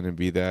step in and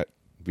be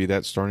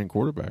that starting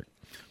quarterback?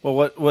 Well,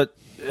 what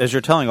as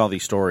you're telling all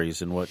these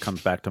stories, and what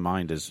comes back to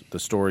mind is the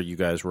story you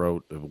guys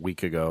wrote a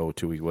week ago,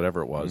 2 weeks,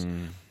 whatever it was,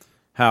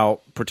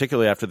 how,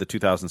 particularly after the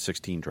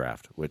 2016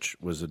 draft, which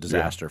was a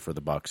disaster for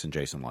the Bucs and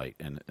Jason Light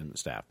and the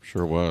staff.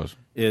 Sure was.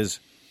 Is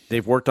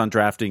they've worked on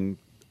drafting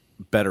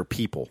better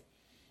people,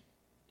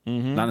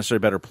 not necessarily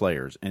better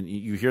players. And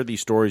you hear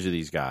these stories of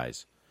these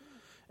guys,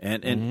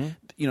 and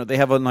they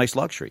have a nice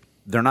luxury.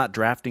 They're not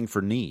drafting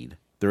for need.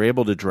 They're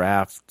able to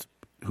draft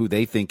who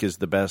they think is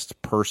the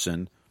best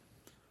person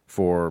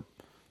for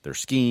their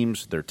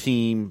schemes, their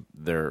team,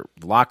 their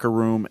locker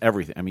room,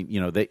 everything. I mean,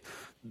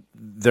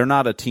 they're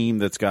not a team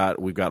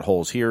we've got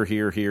holes here,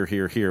 here, here,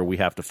 here, here. We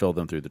have to fill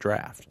them through the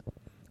draft.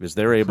 Because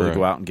they're able to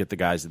go out and get the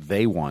guys that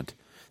they want,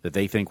 that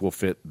they think will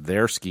fit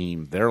their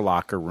scheme, their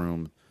locker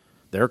room,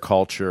 their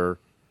culture,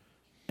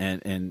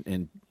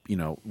 and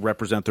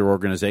represent their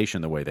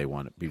organization the way they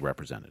want to be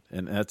represented.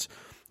 And that's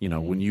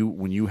when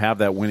you have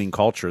that winning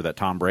culture that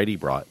Tom Brady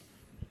brought,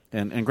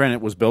 and granted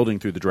it was building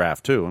through the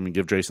draft too. I mean,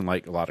 give Jason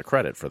Licht a lot of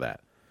credit for that.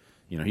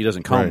 He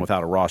doesn't come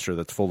without a roster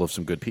that's full of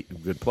some good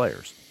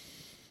players.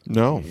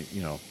 No,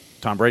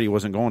 Tom Brady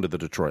wasn't going to the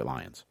Detroit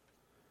Lions.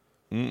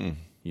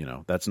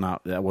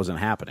 That wasn't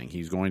happening.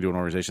 He's going to an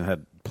organization that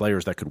had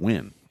players that could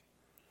win.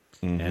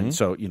 And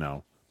so,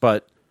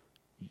 but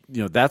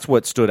that's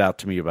what stood out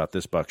to me about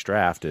this Bucs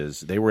draft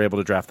is they were able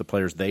to draft the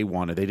players they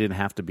wanted. They didn't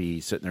have to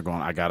be sitting there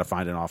going, I got to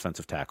find an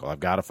offensive tackle. I've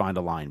got to find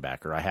a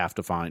linebacker. I have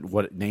to find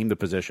name the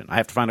position. I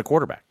have to find a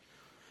quarterback.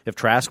 If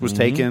Trask was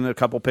taken a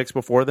couple picks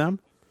before them,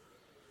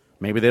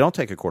 maybe they don't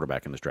take a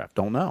quarterback in this draft.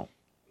 Don't know.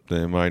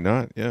 They might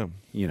not, yeah.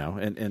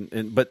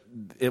 But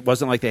it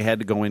wasn't like they had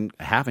to go in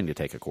having to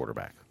take a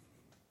quarterback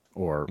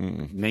or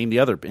name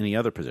any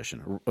other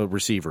position, a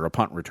receiver, a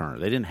punt returner.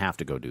 They didn't have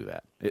to go do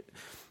that.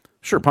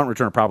 Punt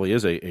returner probably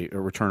is a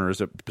returner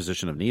is a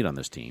position of need on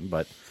this team,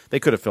 but they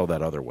could have filled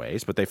that other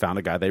ways. But they found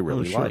a guy they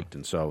really liked,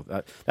 and so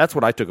that's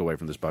what I took away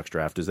from this Bucs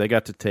draft is they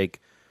got to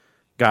take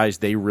guys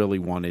they really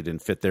wanted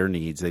and fit their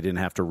needs. They didn't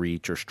have to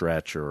reach or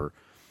stretch or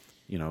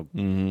do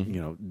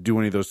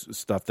any of those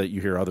stuff that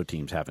you hear other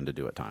teams having to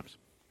do at times.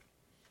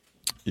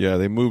 Yeah,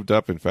 they moved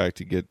up, in fact,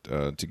 to get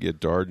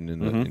Darden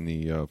in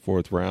the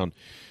fourth round.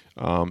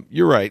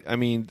 You're right. I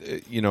mean,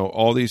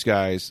 all these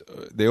guys,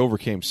 they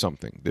overcame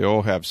something. They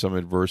all have some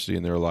adversity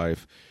in their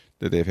life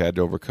that they've had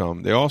to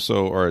overcome. They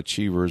also are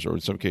achievers, or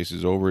in some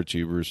cases,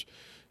 overachievers.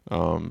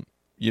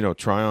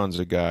 Tryon's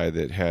a guy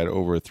that had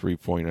over a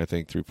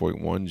 3.1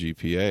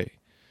 GPA.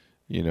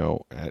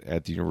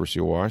 At the University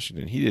of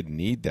Washington. He didn't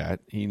need that.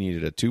 He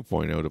needed a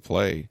 2.0 to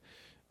play,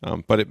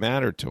 but it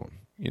mattered to him,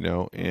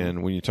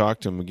 And when you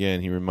talk to him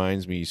again, he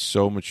reminds me he's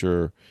so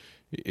mature.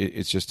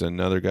 It's just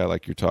another guy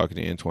like you're talking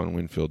to Antoine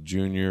Winfield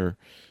Jr.,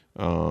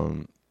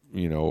 or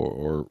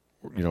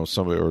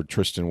somebody, or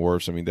Tristan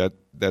Wirfs. I mean,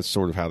 that's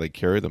sort of how they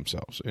carry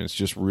themselves, and it's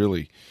just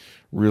really,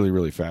 really,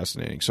 really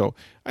fascinating. So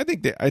I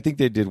think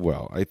they did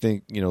well. I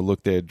think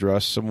look, they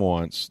addressed some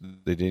wants.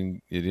 They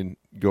didn't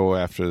go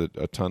after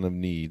a ton of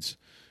needs.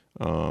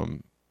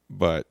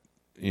 But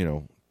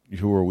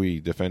who are we,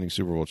 defending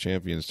Super Bowl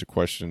champions, to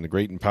question the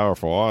great and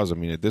powerful Oz? I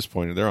mean, at this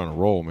point, they're on a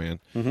roll, man.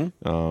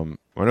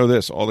 I know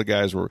this. All the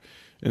guys were,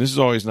 and this is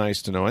always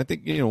nice to know. I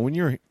think when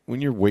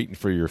you're waiting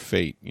for your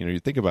fate, you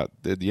think about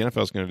the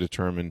NFL is going to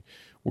determine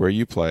where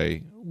you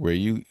play, where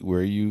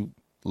you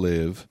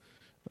live,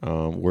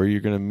 where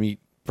you're going to meet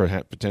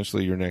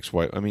potentially your next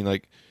wife. I mean,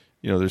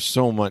 there's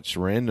so much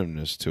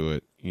randomness to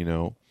it.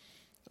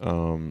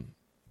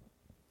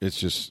 It's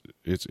just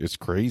it's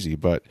crazy,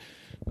 but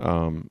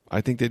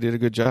I think they did a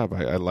good job.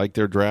 I like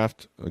their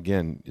draft.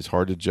 Again, it's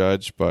hard to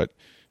judge, but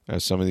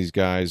as some of these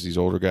guys, these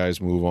older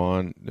guys, move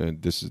on,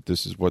 and this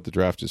is what the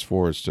draft is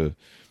for, is to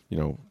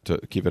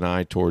keep an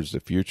eye towards the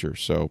future.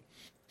 So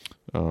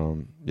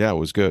it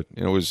was good.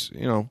 It was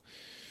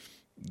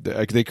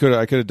I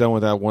could have done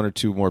without one or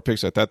two more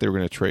picks. I thought they were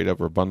going to trade up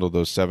or bundle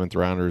those seventh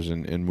rounders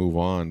and move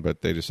on,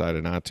 but they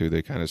decided not to.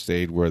 They kind of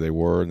stayed where they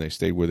were, and they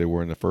stayed where they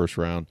were in the first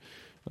round.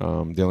 The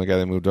only guy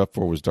they moved up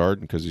for was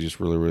Darden because he just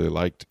really, really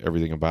liked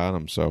everything about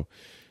him. So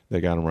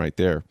they got him right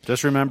there.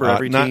 Just remember,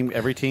 every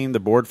team, the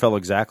board fell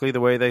exactly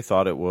the way they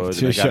thought it would.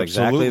 They got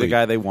exactly the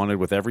guy they wanted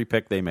with every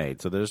pick they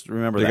made. So just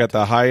remember they got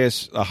the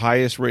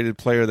highest rated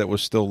player that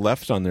was still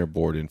left on their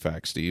board. In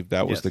fact, Steve,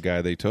 that was the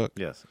guy they took.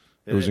 Yes,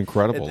 it was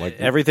incredible.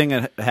 Everything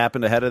that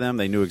happened ahead of them,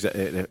 they knew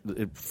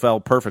it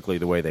fell perfectly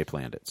the way they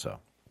planned it. So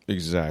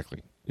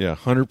exactly,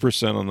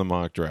 100% on the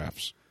mock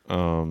drafts,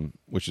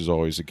 which is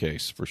always the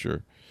case for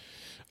sure.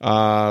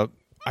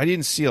 I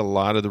didn't see a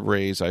lot of the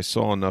Rays. I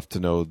saw enough to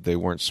know they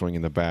weren't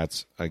swinging the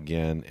bats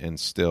again, and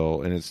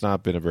it's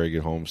not been a very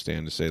good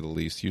homestand, to say the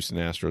least. Houston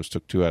Astros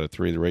took 2 out of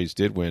 3. The Rays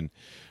did win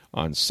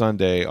on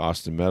Sunday.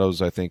 Austin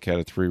Meadows, I think, had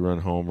a 3-run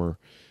homer.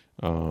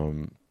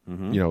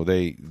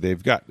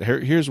 They've got.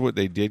 Here's what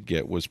they did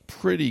get was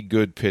pretty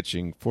good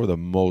pitching for the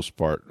most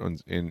part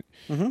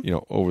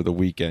over the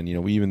weekend.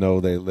 Even though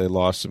they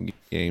lost some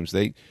games,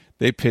 they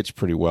pitched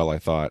pretty well, I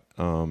thought.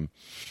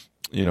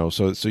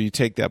 So you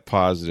take that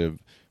positive,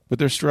 but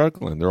they're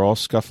struggling. They're all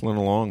scuffling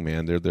along,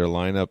 man. Their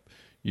lineup,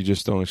 you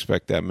just don't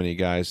expect that many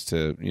guys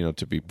to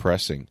be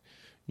pressing.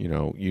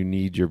 You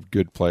need your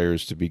good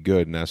players to be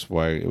good, and that's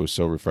why it was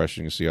so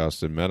refreshing to see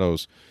Austin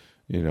Meadows.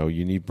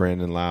 You need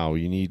Brandon Lau.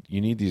 You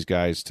need these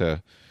guys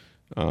to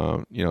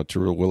Willie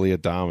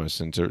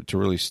Adames, and to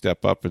really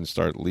step up and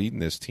start leading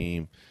this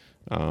team.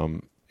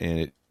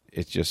 and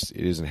it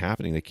isn't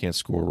happening. They can't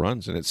score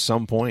runs, and at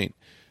some point,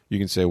 you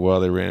can say, well,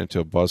 they ran into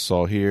a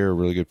buzzsaw here, a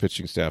really good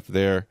pitching staff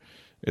there.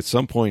 At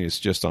some point, it's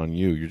just on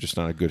you. You're just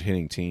not a good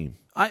hitting team.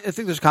 I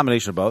think there's a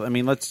combination of both. I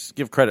mean, let's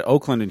give credit.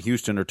 Oakland and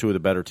Houston are two of the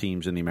better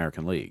teams in the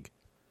American League.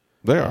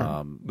 They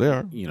are. They are.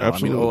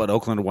 Absolutely. I mean,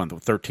 Oakland won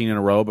 13 in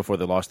a row before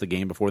they lost the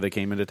game before they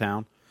came into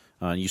town.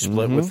 You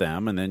split with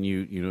them, and then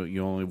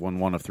you only won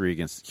 1 of 3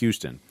 against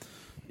Houston.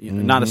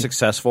 Not a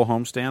successful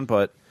homestand,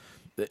 but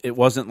it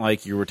wasn't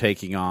like you were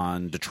taking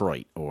on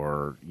Detroit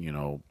or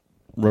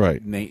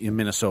right in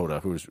Minnesota,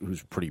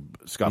 who's pretty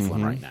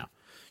scuffling right now.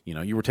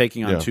 You were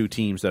taking on two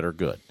teams that are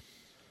good.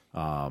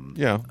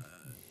 Yeah.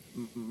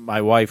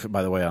 My wife,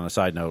 by the way, on a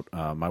side note,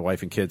 my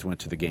wife and kids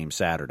went to the game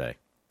Saturday.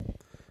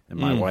 And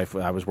my wife,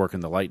 I was working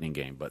the Lightning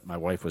game, but my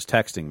wife was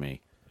texting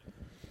me.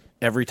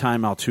 Every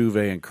time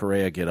Altuve and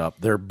Correa get up,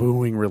 they're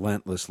booing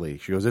relentlessly.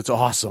 She goes, "It's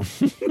awesome."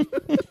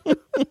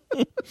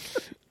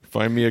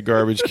 Find me a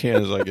garbage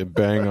can as I can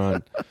bang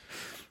on.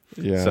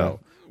 Yeah. So,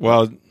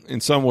 well,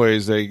 in some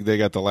ways, they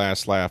got the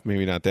last laugh.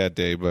 Maybe not that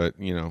day, but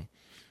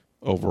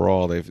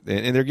overall, they're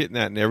getting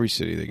that in every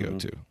city they go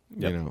to.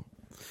 Yep.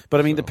 But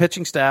I mean, the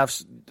pitching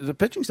staff's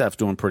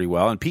doing pretty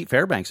well, and Pete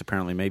Fairbanks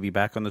apparently may be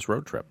back on this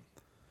road trip.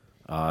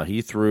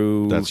 He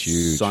threw That's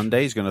huge.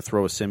 Sunday. He's going to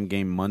throw a sim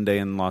game Monday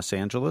in Los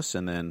Angeles,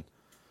 and then,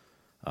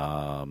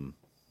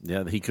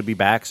 he could be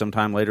back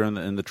sometime later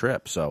in the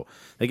trip. So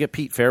they get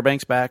Pete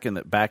Fairbanks back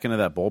into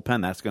that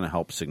bullpen. That's going to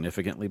help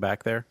significantly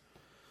back there.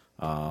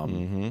 I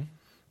mean,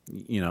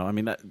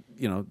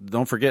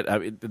 don't forget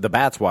the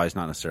bats wise,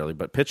 not necessarily,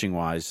 but pitching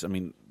wise. I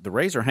mean, the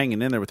Rays are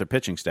hanging in there with their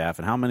pitching staff,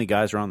 and how many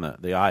guys are on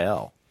the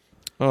IL?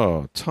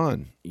 Oh, a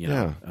ton.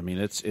 I mean,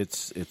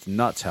 it's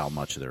nuts how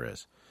much there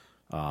is.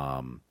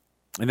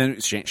 And then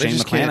Shane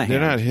McClanahan. They're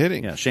not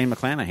hitting. Yeah, Shane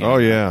McClanahan. Oh,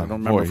 yeah. I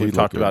don't remember if we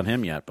talked about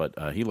him yet,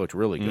 but he looked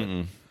really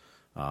good.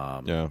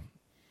 Yeah.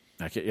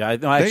 He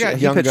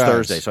pitched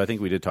Thursday, so I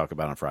think we did talk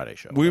about it on Friday's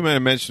show. We might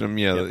have mentioned them.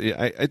 Yeah.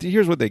 Yep.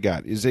 Here's what they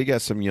got: is they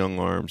got some young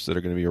arms that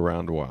are going to be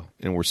around a while,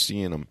 and we're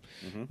seeing them,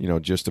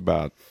 just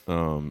about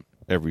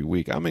every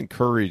week. I'm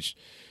encouraged.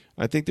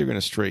 I think they're going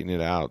to straighten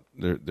it out.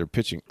 They're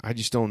pitching. I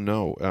just don't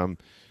know.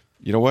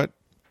 You know what?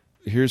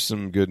 Here's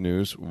some good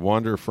news.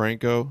 Wander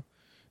Franco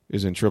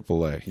is in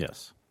AAA.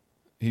 Yes.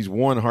 He's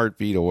one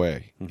heartbeat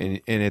away.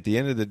 And at the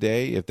end of the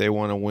day, if they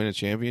want to win a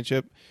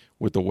championship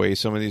with the way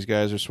some of these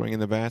guys are swinging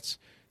the bats,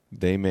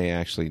 they may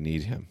actually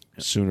need him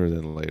sooner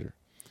than later.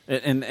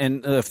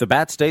 And if the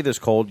bats stay this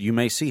cold, you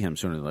may see him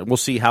sooner than later. We'll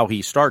see how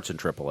he starts in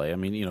AAA. I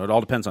mean, it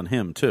all depends on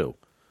him, too.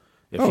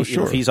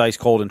 If he's ice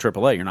cold in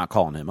AAA, you're not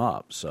calling him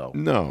up. So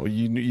no,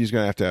 he's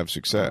going to have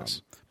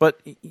success. But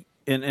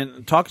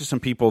talk to some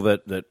people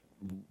that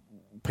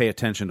pay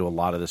attention to a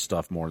lot of this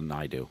stuff more than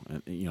I do.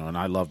 And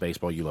I love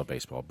baseball. You love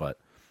baseball. But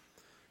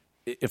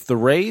if the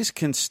Rays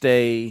can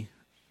stay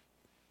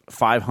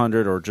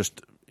 500 or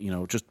just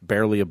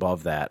barely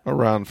above that,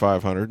 around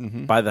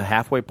 500 by the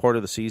halfway part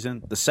of the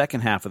season, the second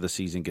half of the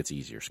season gets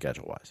easier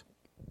schedule wise.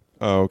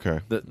 Oh,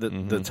 okay.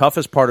 The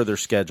toughest part of their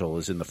schedule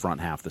is in the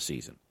front half of the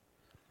season.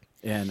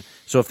 And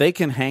so if they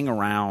can hang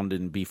around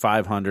and be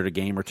 500, a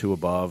game or two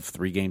above,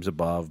 3 games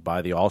above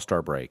by the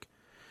All-Star break,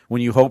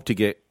 when you hope to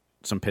get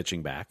some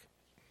pitching back,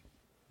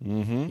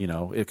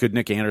 could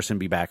Nick Anderson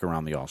be back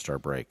around the All-Star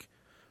break,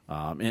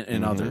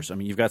 and others. I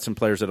mean, you've got some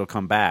players that will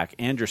come back,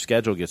 and your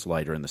schedule gets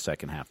lighter in the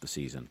second half of the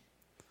season.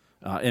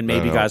 And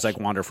maybe guys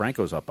like Wander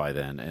Franco's up by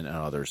then, and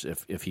others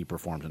if he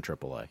performs in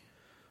AAA.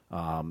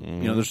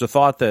 There's a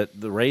thought that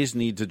the Rays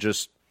need to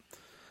just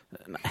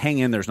hang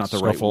in. There's not the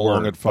right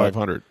word at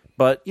 500.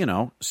 But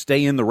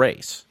stay in the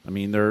race. I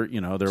mean, they're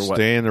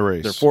stay in the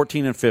race. They're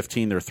 14 and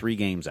 15. They're 3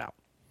 games out.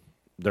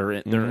 They're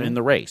in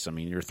the race. I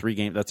mean, you're 3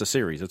 games. That's a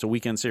series. That's a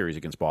weekend series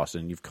against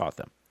Boston. You've caught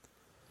them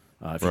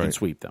if you can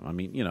sweep them. I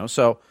mean,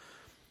 so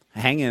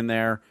hang in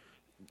there.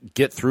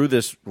 Get through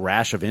this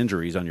rash of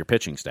injuries on your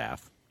pitching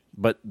staff.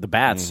 But the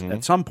bats,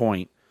 at some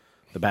point,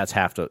 the bats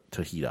have to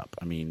heat up.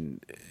 I mean,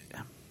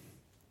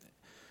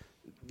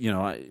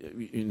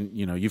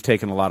 you've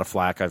taken a lot of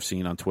flack I've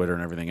seen on Twitter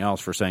and everything else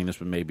for saying this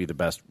may be the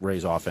best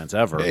Rays offense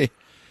ever. Hey,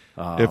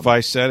 if I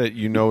said it,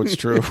 it's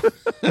true.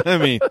 I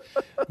mean,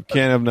 you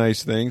can't have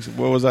nice things.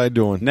 What was I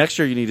doing? Next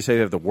year, you need to say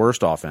they have the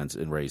worst offense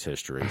in Rays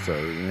history. So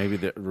maybe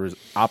the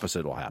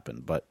opposite will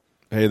happen. But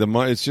hey,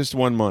 it's just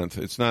 1 month.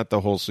 It's not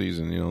the whole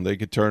season. They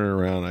could turn it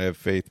around. I have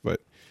faith, but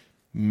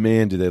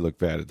man, do they look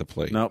bad at the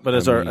plate. No, but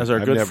as our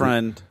good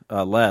friend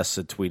Les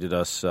had tweeted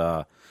us,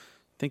 I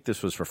think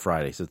this was for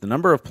Friday. He says the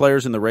number of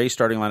players in the Rays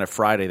starting lineup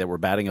Friday that were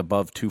batting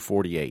above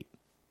 248.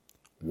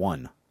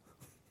 1.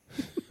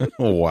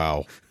 Oh,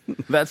 wow.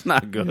 That's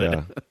not good.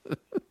 Yeah.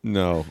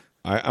 No.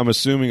 I'm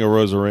assuming a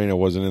Rosarena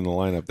wasn't in the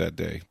lineup that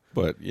day,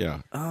 but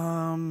yeah.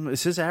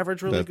 Is his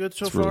average really good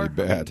so far? It's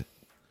really bad.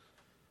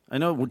 I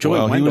know Joey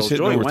Wendell. He was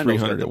hitting over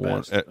 300 at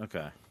once.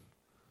 Okay.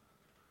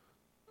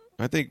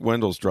 I think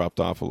Wendell's dropped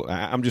off a little.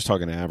 I'm just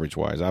talking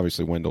average-wise.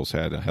 Obviously, Wendell's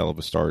had a hell of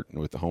a start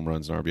with the home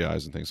runs and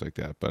RBIs and things like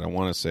that. But I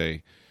want to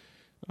say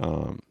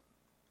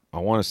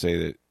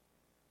that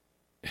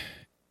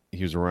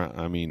he was around.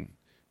 I mean,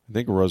 I I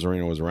think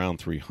Rosarino was around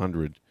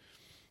 300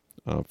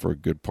 for a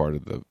good part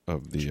of the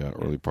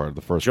early part of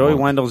the first. Joey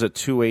month. Wendell's at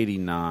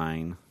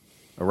 289.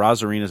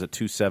 Rosarino's at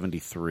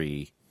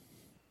 273.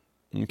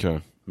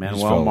 Okay.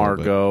 Manuel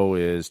Margot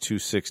is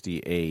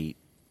 268.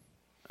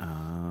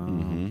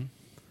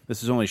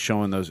 This is only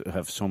showing those who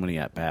have so many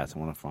at bats. I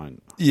want to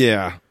find.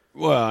 Yeah.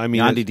 Well, I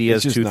mean, Yandy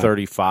Diaz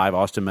 235,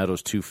 Austin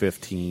Meadows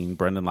 215,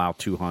 Brendan Lau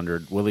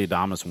 200, Willie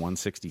Adames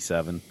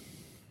 167.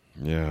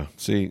 Yeah.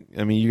 See,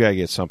 I mean, you got to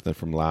get something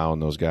from Lau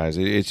and those guys.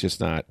 It's just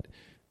not.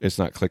 It's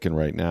not clicking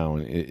right now,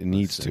 and it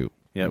needs to.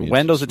 Yeah, I mean,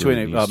 Wendell's at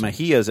really 288.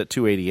 Mejia's at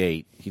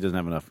 288. He doesn't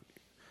have enough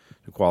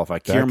to qualify.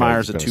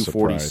 Kiermaier's at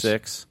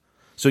 246.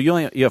 So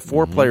you have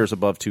 4 players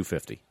above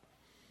 250.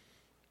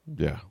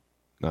 Yeah,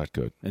 not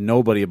good. And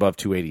nobody above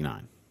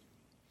 289.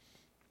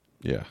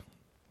 Yeah.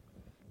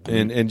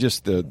 And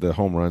just the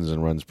home runs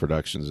and runs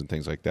productions and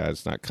things like that,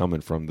 it's not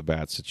coming from the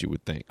bats that you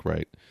would think,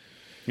 right?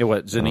 Yeah,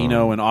 what?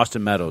 Zunino and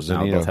Austin Meadows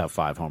now both have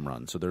 5 home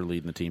runs, so they're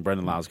leading the team.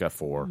 Brendan Lau's got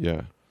 4.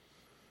 Yeah.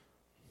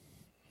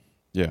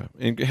 Yeah,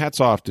 and hats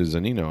off to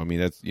Zunino. I mean,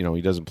 that's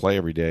he doesn't play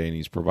every day, and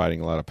he's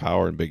providing a lot of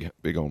power and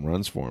big home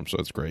runs for him, so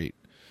it's great.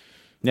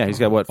 Yeah, he's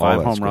got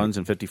 5 home runs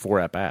and 54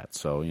 at bats.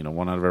 So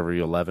 1 out of every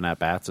 11 at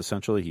bats,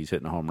 essentially, he's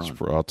hitting a home run.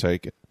 I'll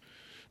take it.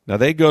 Now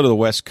they go to the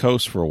West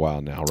Coast for a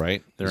while now,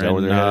 right? They're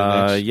in,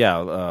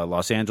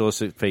 Los Angeles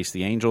to face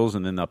the Angels,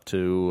 and then up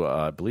to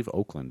I believe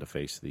Oakland to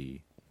face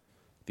the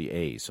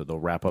A's. So they'll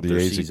wrap up the their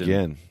A's season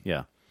again.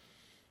 Yeah.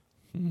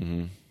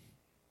 Mm-hmm.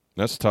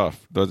 That's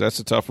tough. That's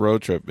a tough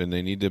road trip, and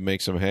they need to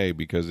make some hay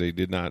because they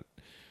did not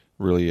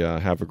really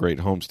have a great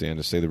homestand,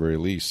 to say the very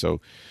least.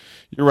 So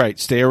you're right.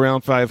 Stay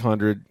around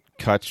 500.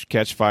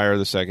 Catch fire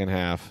the second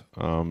half.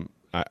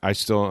 I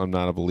still am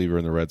not a believer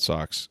in the Red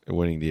Sox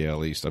winning the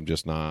AL East. I'm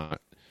just not.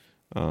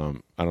 I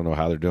don't know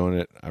how they're doing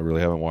it. I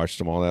really haven't watched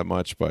them all that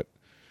much, but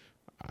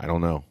I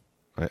don't know.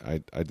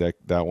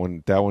 That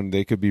one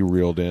they could be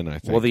reeled in, I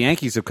think. Well, the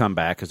Yankees have come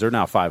back because they're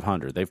now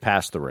 500. They've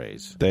passed the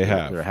Rays.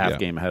 They're a half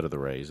game ahead of the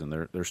Rays, and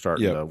they're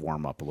starting to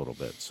warm up a little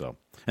bit. So,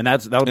 and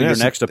that'll be your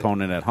next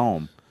opponent at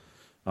home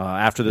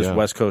after this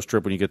West Coast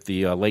trip. When you get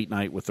the late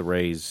night with the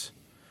Rays,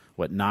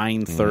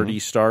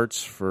 9:30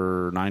 starts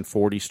for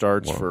 9:40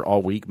 starts for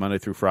all week, Monday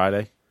through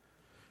Friday,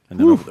 and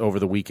then over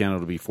the weekend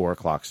it'll be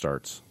 4:00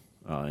 starts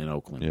in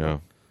Oakland. Yeah,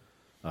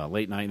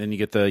 late night. And then you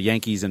get the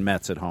Yankees and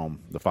Mets at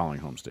home the following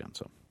homestand.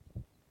 So.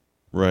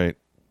 Right.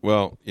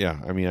 Well,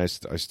 yeah. I mean, I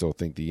still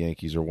think the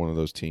Yankees are one of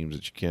those teams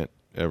that you can't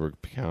ever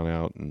count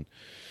out. And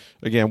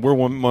again, we're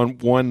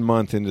 1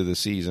 month into the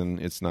season.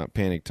 It's not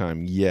panic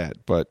time yet,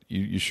 but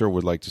you sure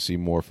would like to see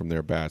more from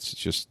their bats. It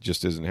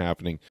just isn't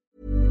happening.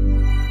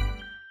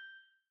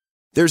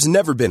 There's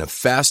never been a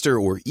faster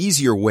or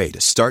easier way to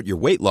start your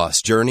weight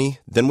loss journey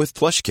than with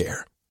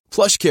PlushCare.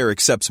 PlushCare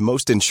accepts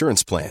most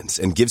insurance plans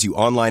and gives you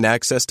online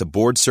access to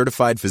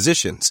board-certified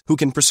physicians who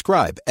can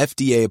prescribe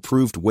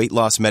FDA-approved weight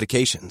loss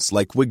medications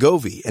like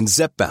Wegovy and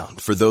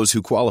Zepbound for those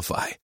who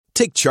qualify.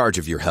 Take charge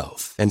of your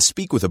health and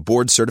speak with a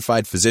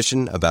board-certified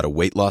physician about a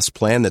weight loss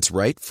plan that's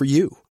right for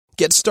you.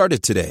 Get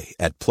started today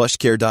at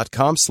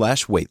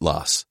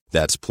plushcare.com/weightloss.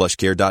 That's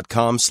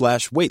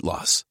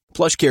plushcare.com/weightloss.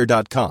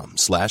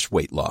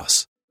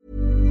 plushcare.com/weightloss.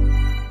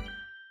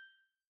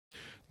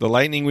 The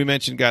Lightning, we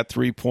mentioned, got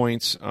 3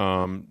 points.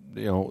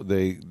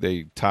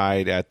 They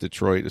tied at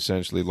Detroit,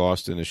 essentially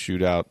lost in a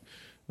shootout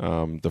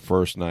the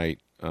first night,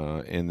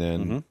 and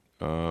then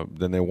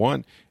they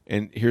won.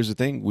 And here's the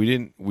thing: we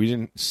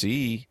didn't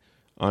see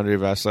Andrei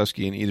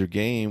Vasilevsky in either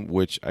game,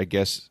 which I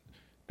guess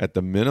at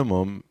the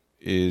minimum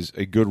is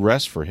a good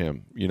rest for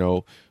him.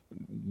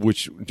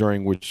 Which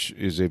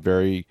is a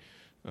very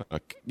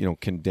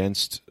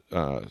condensed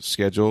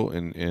schedule,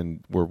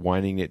 and we're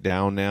winding it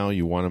down now.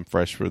 You want them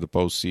fresh for the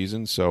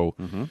postseason, so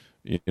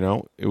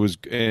it was.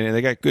 And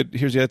they got good.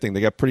 Here's the other thing: they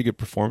got pretty good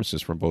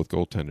performances from both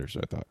goaltenders,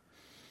 I thought.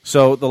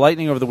 So the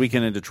Lightning over the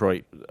weekend in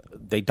Detroit,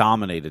 they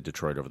dominated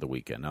Detroit over the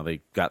weekend. Now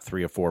they got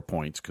 3 or 4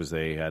 points because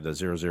they had a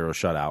 0-0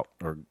 shutout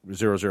or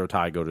 0-0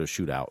 tie go to a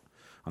shootout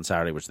on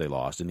Saturday, which they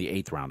lost in the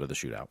 8th round of the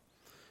shootout,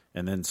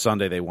 and then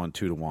Sunday they won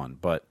 2-1.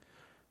 But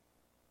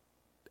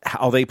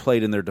how they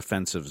played in their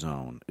defensive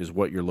zone is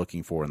what you're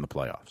looking for in the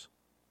playoffs.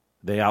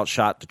 They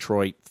outshot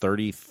Detroit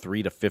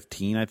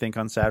 33-15, I think,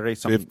 on Saturday.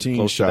 15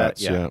 close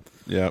shots, to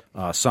that.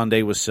 yeah.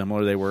 Sunday was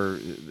similar. They were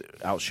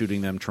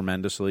outshooting them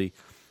tremendously.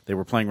 They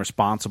were playing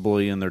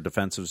responsibly in their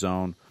defensive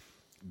zone.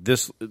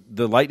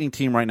 The Lightning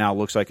team right now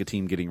looks like a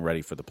team getting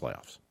ready for the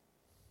playoffs.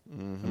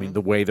 I mean,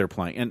 the way they're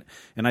playing.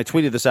 And I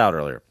tweeted this out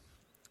earlier.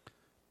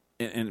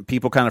 And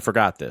people kind of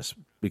forgot this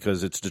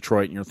because it's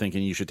Detroit and you're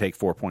thinking you should take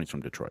 4 points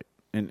from Detroit.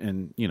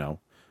 And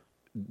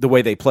the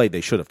way they played,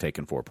 they should have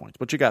taken 4 points.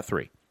 But you got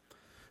 3.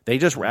 They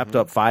just wrapped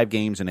up 5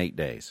 games in 8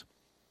 days.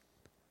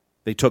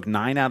 They took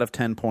 9 out of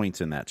 10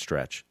 points in that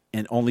stretch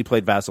and only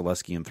played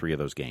Vasilevsky in 3 of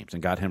those games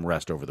and got him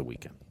rest over the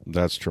weekend.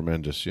 That's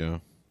tremendous,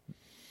 yeah.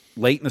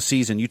 Late in the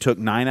season, you took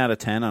 9 out of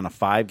 10 on a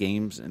 5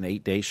 games in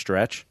 8 day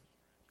stretch.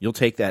 You'll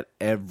take that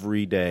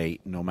every day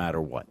no matter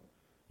what.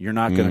 You're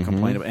not going to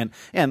complain about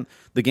and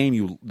the game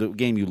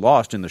you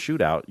lost in the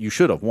shootout, you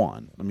should have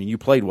won. I mean, you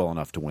played well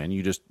enough to win.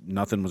 You just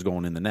nothing was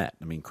going in the net.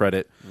 I mean,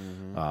 credit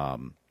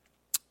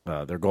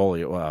their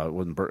goalie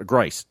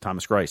wasn't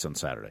Thomas Greiss on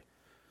Saturday.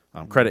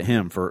 Credit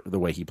him for the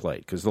way he played,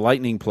 because the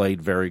Lightning played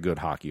very good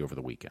hockey over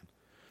the weekend.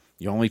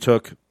 You only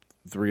took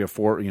 3 or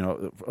 4,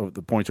 of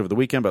the points over the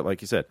weekend, but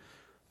like you said,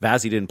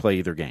 Vazzy didn't play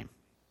either game.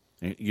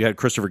 You had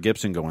Christopher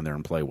Gibson go in there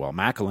and play well.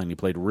 McElhinney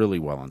played really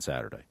well on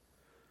Saturday.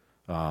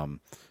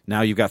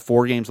 Now you've got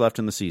 4 games left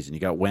in the season. You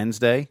got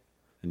Wednesday,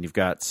 and you've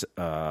got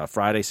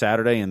Friday,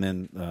 Saturday, and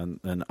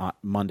then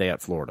Monday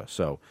at Florida.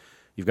 So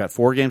you've got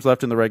 4 games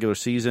left in the regular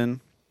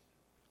season.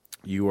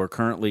 You are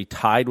currently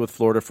tied with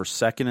Florida for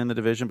second in the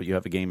division, but you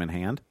have a game in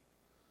hand.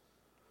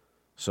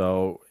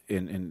 So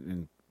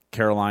in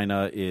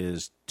Carolina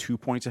is 2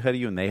 points ahead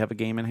of you, and they have a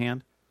game in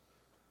hand.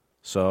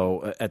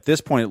 So at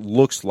this point, it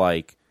looks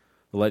like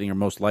the Lightning are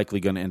most likely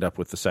going to end up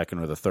with the second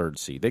or the third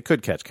seed. They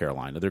could catch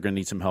Carolina. They're going to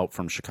need some help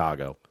from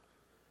Chicago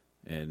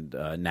and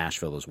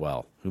Nashville as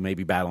well, who may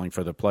be battling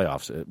for the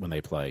playoffs when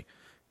they play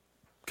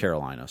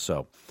Carolina.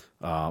 So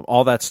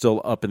all that's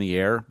still up in the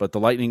air, but the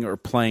Lightning are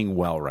playing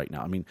well right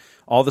now. I mean,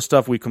 all the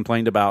stuff we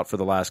complained about for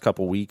the last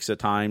couple weeks at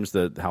times,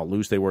 how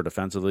loose they were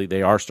defensively,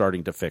 they are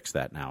starting to fix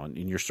that now.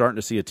 And you're starting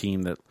to see a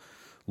team that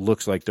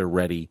looks like they're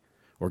ready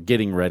or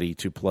getting ready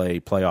to play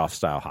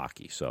playoff-style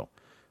hockey. So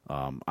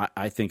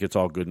I think it's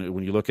all good.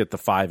 When you look at the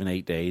 5 and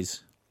 8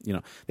 days,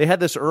 they had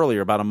this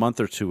earlier, about a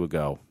month or two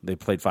ago. They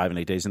played 5 and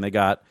 8 days, and they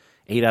got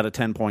 8 out of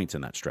 10 points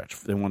in that stretch.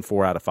 They won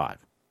 4 out of 5.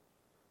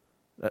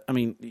 I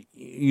mean,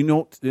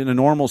 in a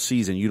normal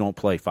season, you don't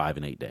play 5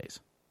 and 8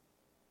 days.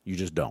 You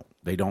just don't.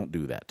 They don't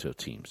do that to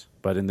teams.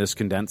 But in this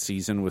condensed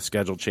season with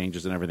schedule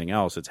changes and everything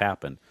else, it's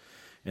happened.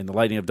 And the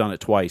Lightning have done it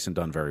twice and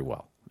done very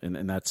well.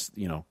 And that's,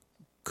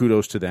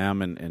 kudos to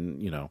them. And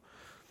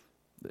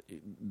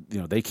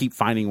they keep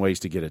finding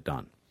ways to get it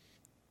done.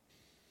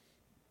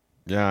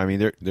 Yeah, I mean,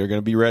 they're going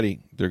to be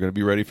ready. They're going to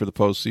be ready for the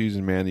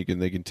postseason, man.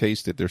 They can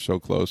taste it. They're so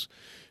close.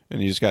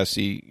 And you just got to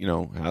see,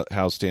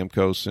 how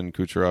Stamkos and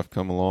Kucherov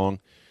come along.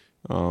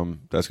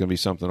 That's going to be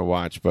something to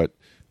watch. But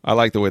I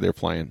like the way they're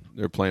playing.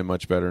 They're playing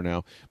much better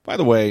now. By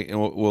the way, and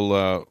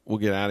we'll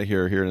get out of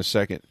here in a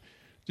second.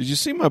 Did you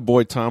see my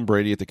boy Tom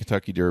Brady at the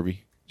Kentucky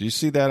Derby? Did you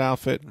see that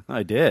outfit?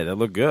 I did. It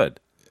looked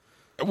good.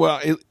 Well,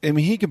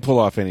 he can pull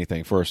off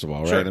anything, first of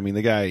all, right? Sure. I mean,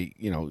 the guy,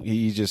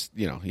 he just,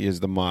 he is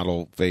the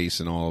model face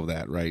and all of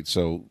that, right?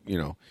 So,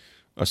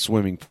 a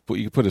swimming pool,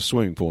 you could put a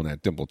swimming pool in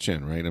that dimple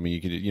chin, right? I mean,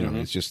 you could,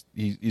 it's just,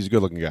 he's a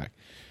good-looking guy.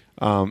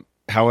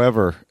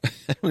 However, I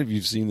don't know if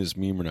you've seen this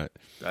meme or not.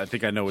 I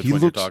think I know which one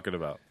you're talking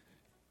about.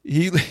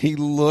 He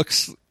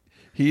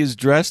is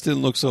dressed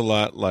and looks a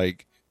lot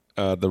like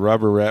the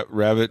Roger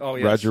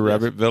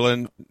Rabbit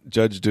villain,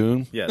 Judge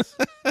Doom. Yes.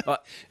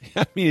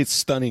 I mean, it's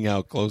stunning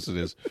how close it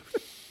is.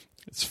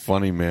 It's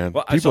funny, man.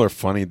 Well, People are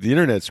funny. The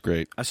internet's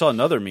great. I saw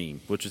another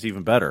meme, which is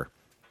even better.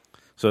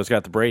 So it's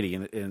got the Brady,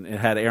 and it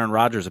had Aaron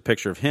Rodgers, a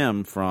picture of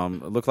him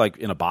it looked like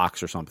in a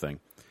box or something.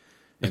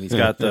 And he's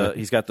got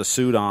the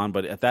suit on,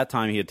 but at that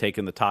time he had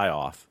taken the tie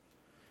off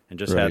and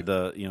just had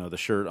the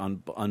shirt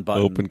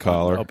unbuttoned,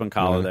 open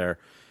collar there,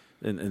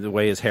 and the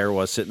way his hair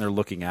was sitting there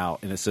looking out.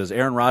 And it says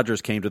Aaron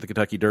Rodgers came to the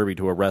Kentucky Derby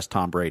to arrest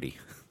Tom Brady.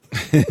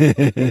 Because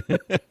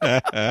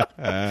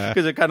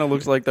it kind of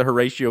looks like the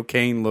Horatio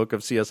Caine look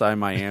of CSI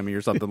Miami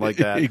or something like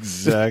that.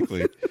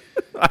 Exactly.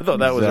 I thought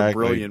that was a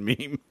brilliant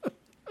meme.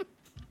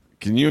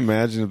 Can you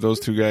imagine if those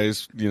two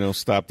guys,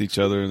 stopped each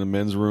other in the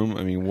men's room?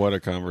 I mean, what a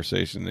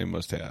conversation they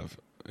must have.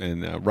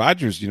 And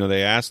Rodgers,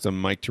 they asked him,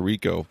 Mike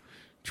Tirico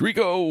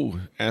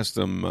asked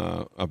him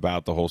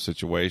about the whole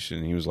situation.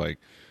 And he was like,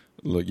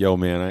 look, yo,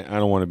 man, I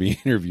don't want to be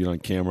interviewed on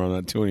camera. I'm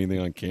not doing anything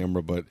on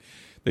camera. But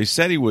they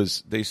said he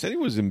was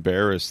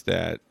embarrassed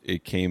that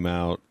it came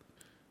out,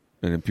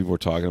 and then people were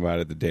talking about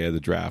it the day of the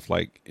draft.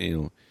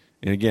 And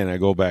again, I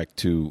go back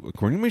to,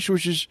 according to my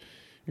sources,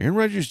 Aaron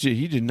Rodgers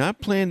did not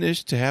plan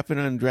this to happen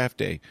on draft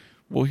day.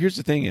 Well, here's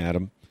the thing,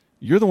 Adam.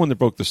 You're the one that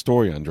broke the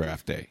story on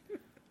draft day.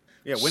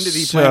 Yeah, when did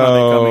he plan on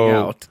it coming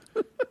out?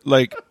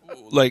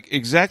 like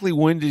exactly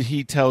when did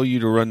he tell you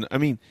to run? I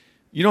mean,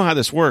 you know how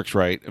this works,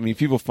 right? I mean,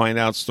 people find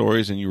out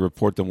stories and you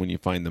report them when you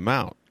find them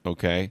out,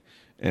 okay?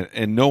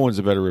 And no one's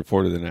a better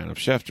reporter than Adam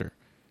Schefter.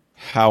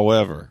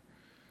 However,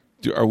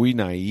 are we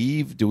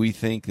naive? Do we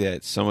think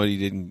that somebody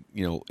didn't,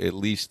 at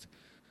least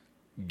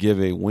give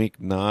a wink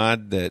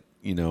nod that,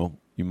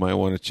 you might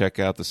want to check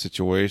out the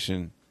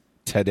situation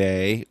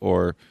today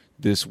or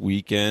this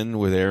weekend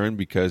with Aaron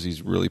because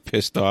he's really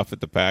pissed off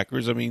at the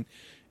Packers? I mean,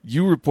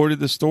 you reported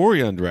the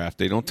story on draft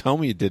day. Don't tell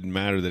me it didn't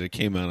matter that it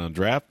came out on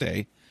draft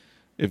day.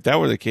 If that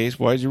were the case,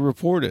 why did you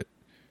report it?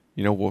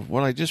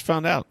 Well, I just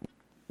found out.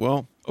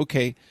 Well,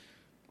 okay.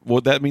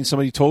 Well, that means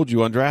somebody told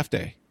you on draft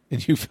day,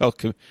 and you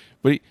felt.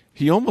 But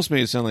he almost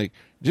made it sound like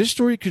this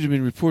story could have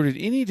been reported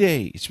any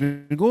day. It's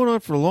been going on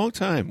for a long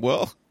time.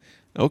 Well,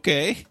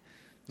 okay.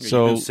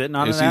 So you've been sitting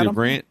on it, Adam?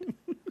 Right?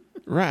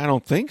 I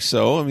don't think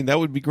so. I mean, that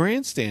would be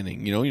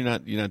grandstanding. You're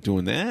not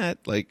doing that.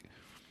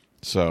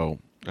 So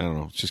I don't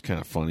know. It's just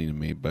kind of funny to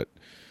me, but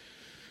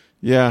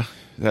Yeah,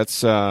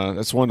 that's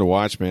one to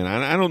watch, man.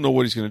 I don't know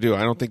what he's going to do.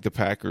 I don't think the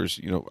Packers,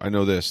 I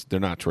know this, they're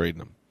not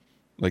trading him.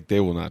 Like, they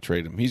will not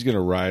trade him. He's going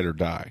to ride or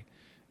die.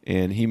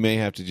 And he may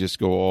have to just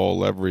go all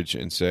leverage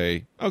and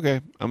say, okay,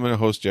 I'm going to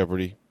host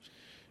Jeopardy.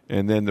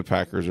 And then the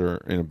Packers are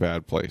in a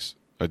bad place,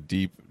 a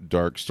deep,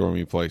 dark,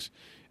 stormy place.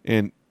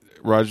 And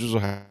Rodgers will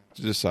have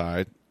to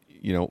decide,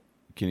 can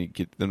he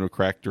get them to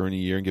crack during the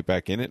year and get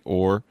back in it?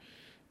 Or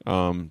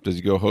does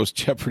he go host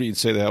Jeopardy and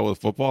say the hell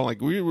with football?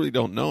 Like, we really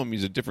don't know him.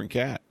 He's a different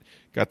cat.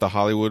 Got the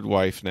Hollywood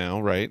wife now,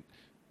 right?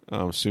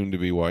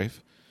 Soon-to-be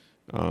wife.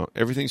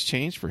 Everything's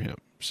changed for him.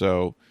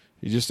 So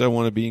he just doesn't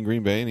want to be in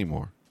Green Bay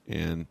anymore.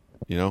 And,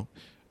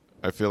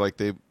 I feel like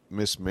they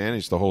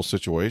mismanaged the whole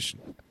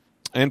situation.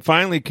 And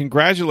finally,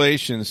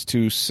 congratulations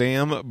to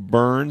Sam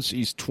Burns.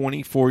 He's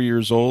 24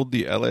 years old.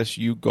 The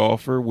LSU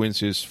golfer wins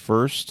his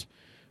first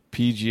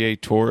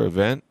PGA Tour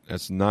event.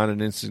 That's not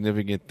an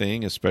insignificant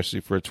thing, especially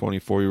for a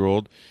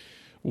 24-year-old.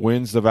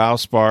 Wins the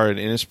Valspar in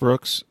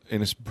Innisbrook.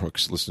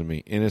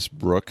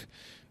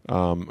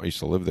 I used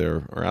to live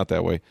there or out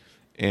that way.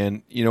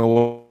 And you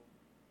know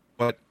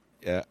what?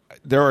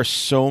 There are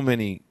so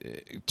many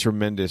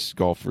tremendous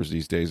golfers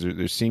these days.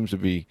 There seems to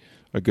be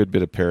a good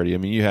bit of parity. I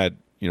mean, you had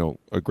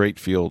a great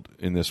field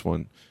in this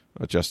one,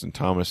 Justin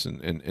Thomas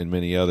and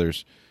many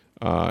others.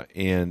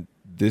 And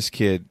this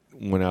kid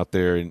went out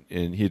there and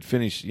he had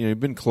finished. He'd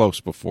been close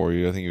before.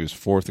 I think he was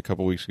fourth a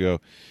couple weeks ago.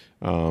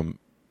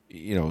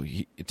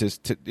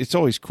 It's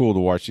always cool to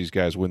watch these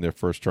guys win their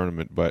first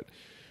tournament, but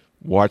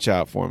watch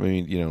out for him. I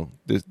mean,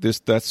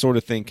 that sort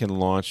of thing can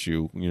launch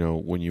you.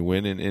 When you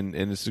win, and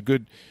it's a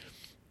good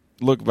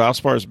look.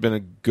 Valspar has been a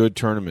good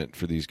tournament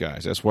for these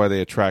guys. That's why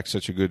they attract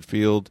such a good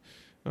field.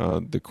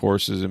 The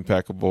course is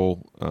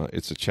impeccable.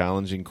 It's a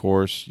challenging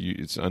course.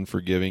 It's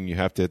unforgiving. You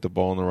have to hit the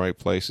ball in the right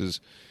places.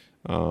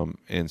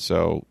 And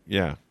so,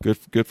 yeah,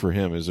 good for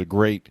him. It was a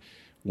great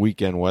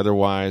weekend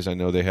weather-wise. I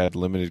know they had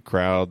limited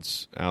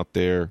crowds out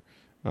there,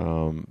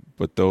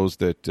 but those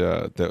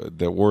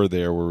that were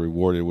there were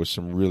rewarded with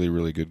some really,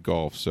 really good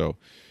golf. So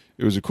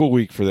it was a cool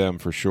week for them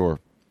for sure.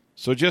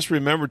 So just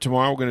remember,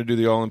 tomorrow we're going to do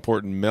the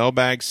all-important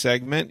mailbag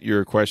segment.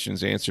 Your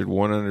questions answered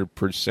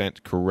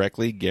 100%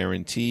 correctly,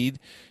 guaranteed.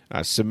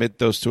 Submit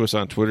those to us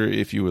on Twitter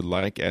if you would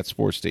like, at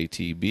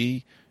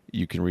SportsDayTB.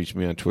 You can reach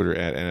me on Twitter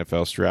at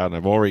NFL Stroud. And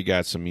I've already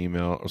got some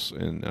emails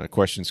and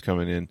questions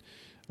coming in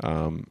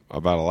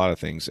about a lot of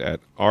things at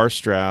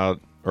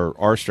rstroud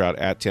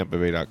at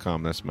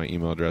tampabay.com. That's my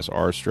email address,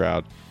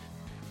 rstroud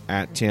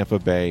at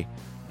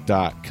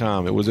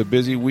tampabay.com. It was a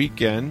busy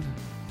weekend.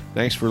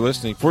 Thanks for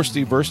listening. For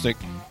Steve Versnick,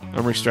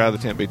 I'm Rick Stroud of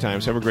the Tampa Bay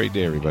Times. Have a great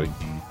day, everybody.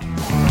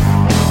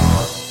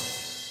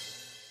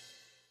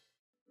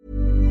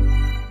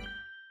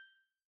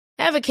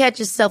 Ever catch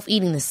yourself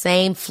eating the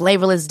same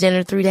flavorless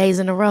dinner 3 days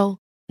in a row?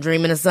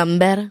 Dreaming of something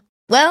better?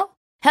 Well,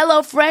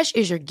 HelloFresh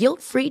is your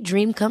guilt-free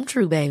dream come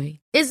true, baby.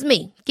 It's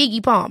me,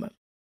 Keke Palmer.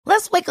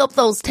 Let's wake up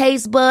those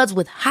taste buds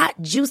with hot,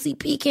 juicy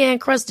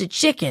pecan-crusted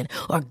chicken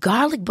or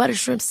garlic butter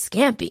shrimp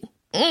scampi.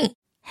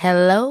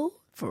 Hello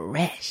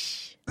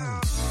Fresh.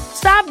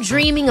 Stop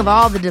dreaming of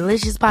all the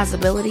delicious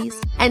possibilities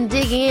and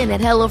dig in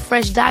at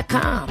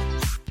HelloFresh.com.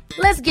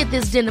 Let's get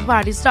this dinner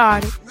party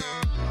started.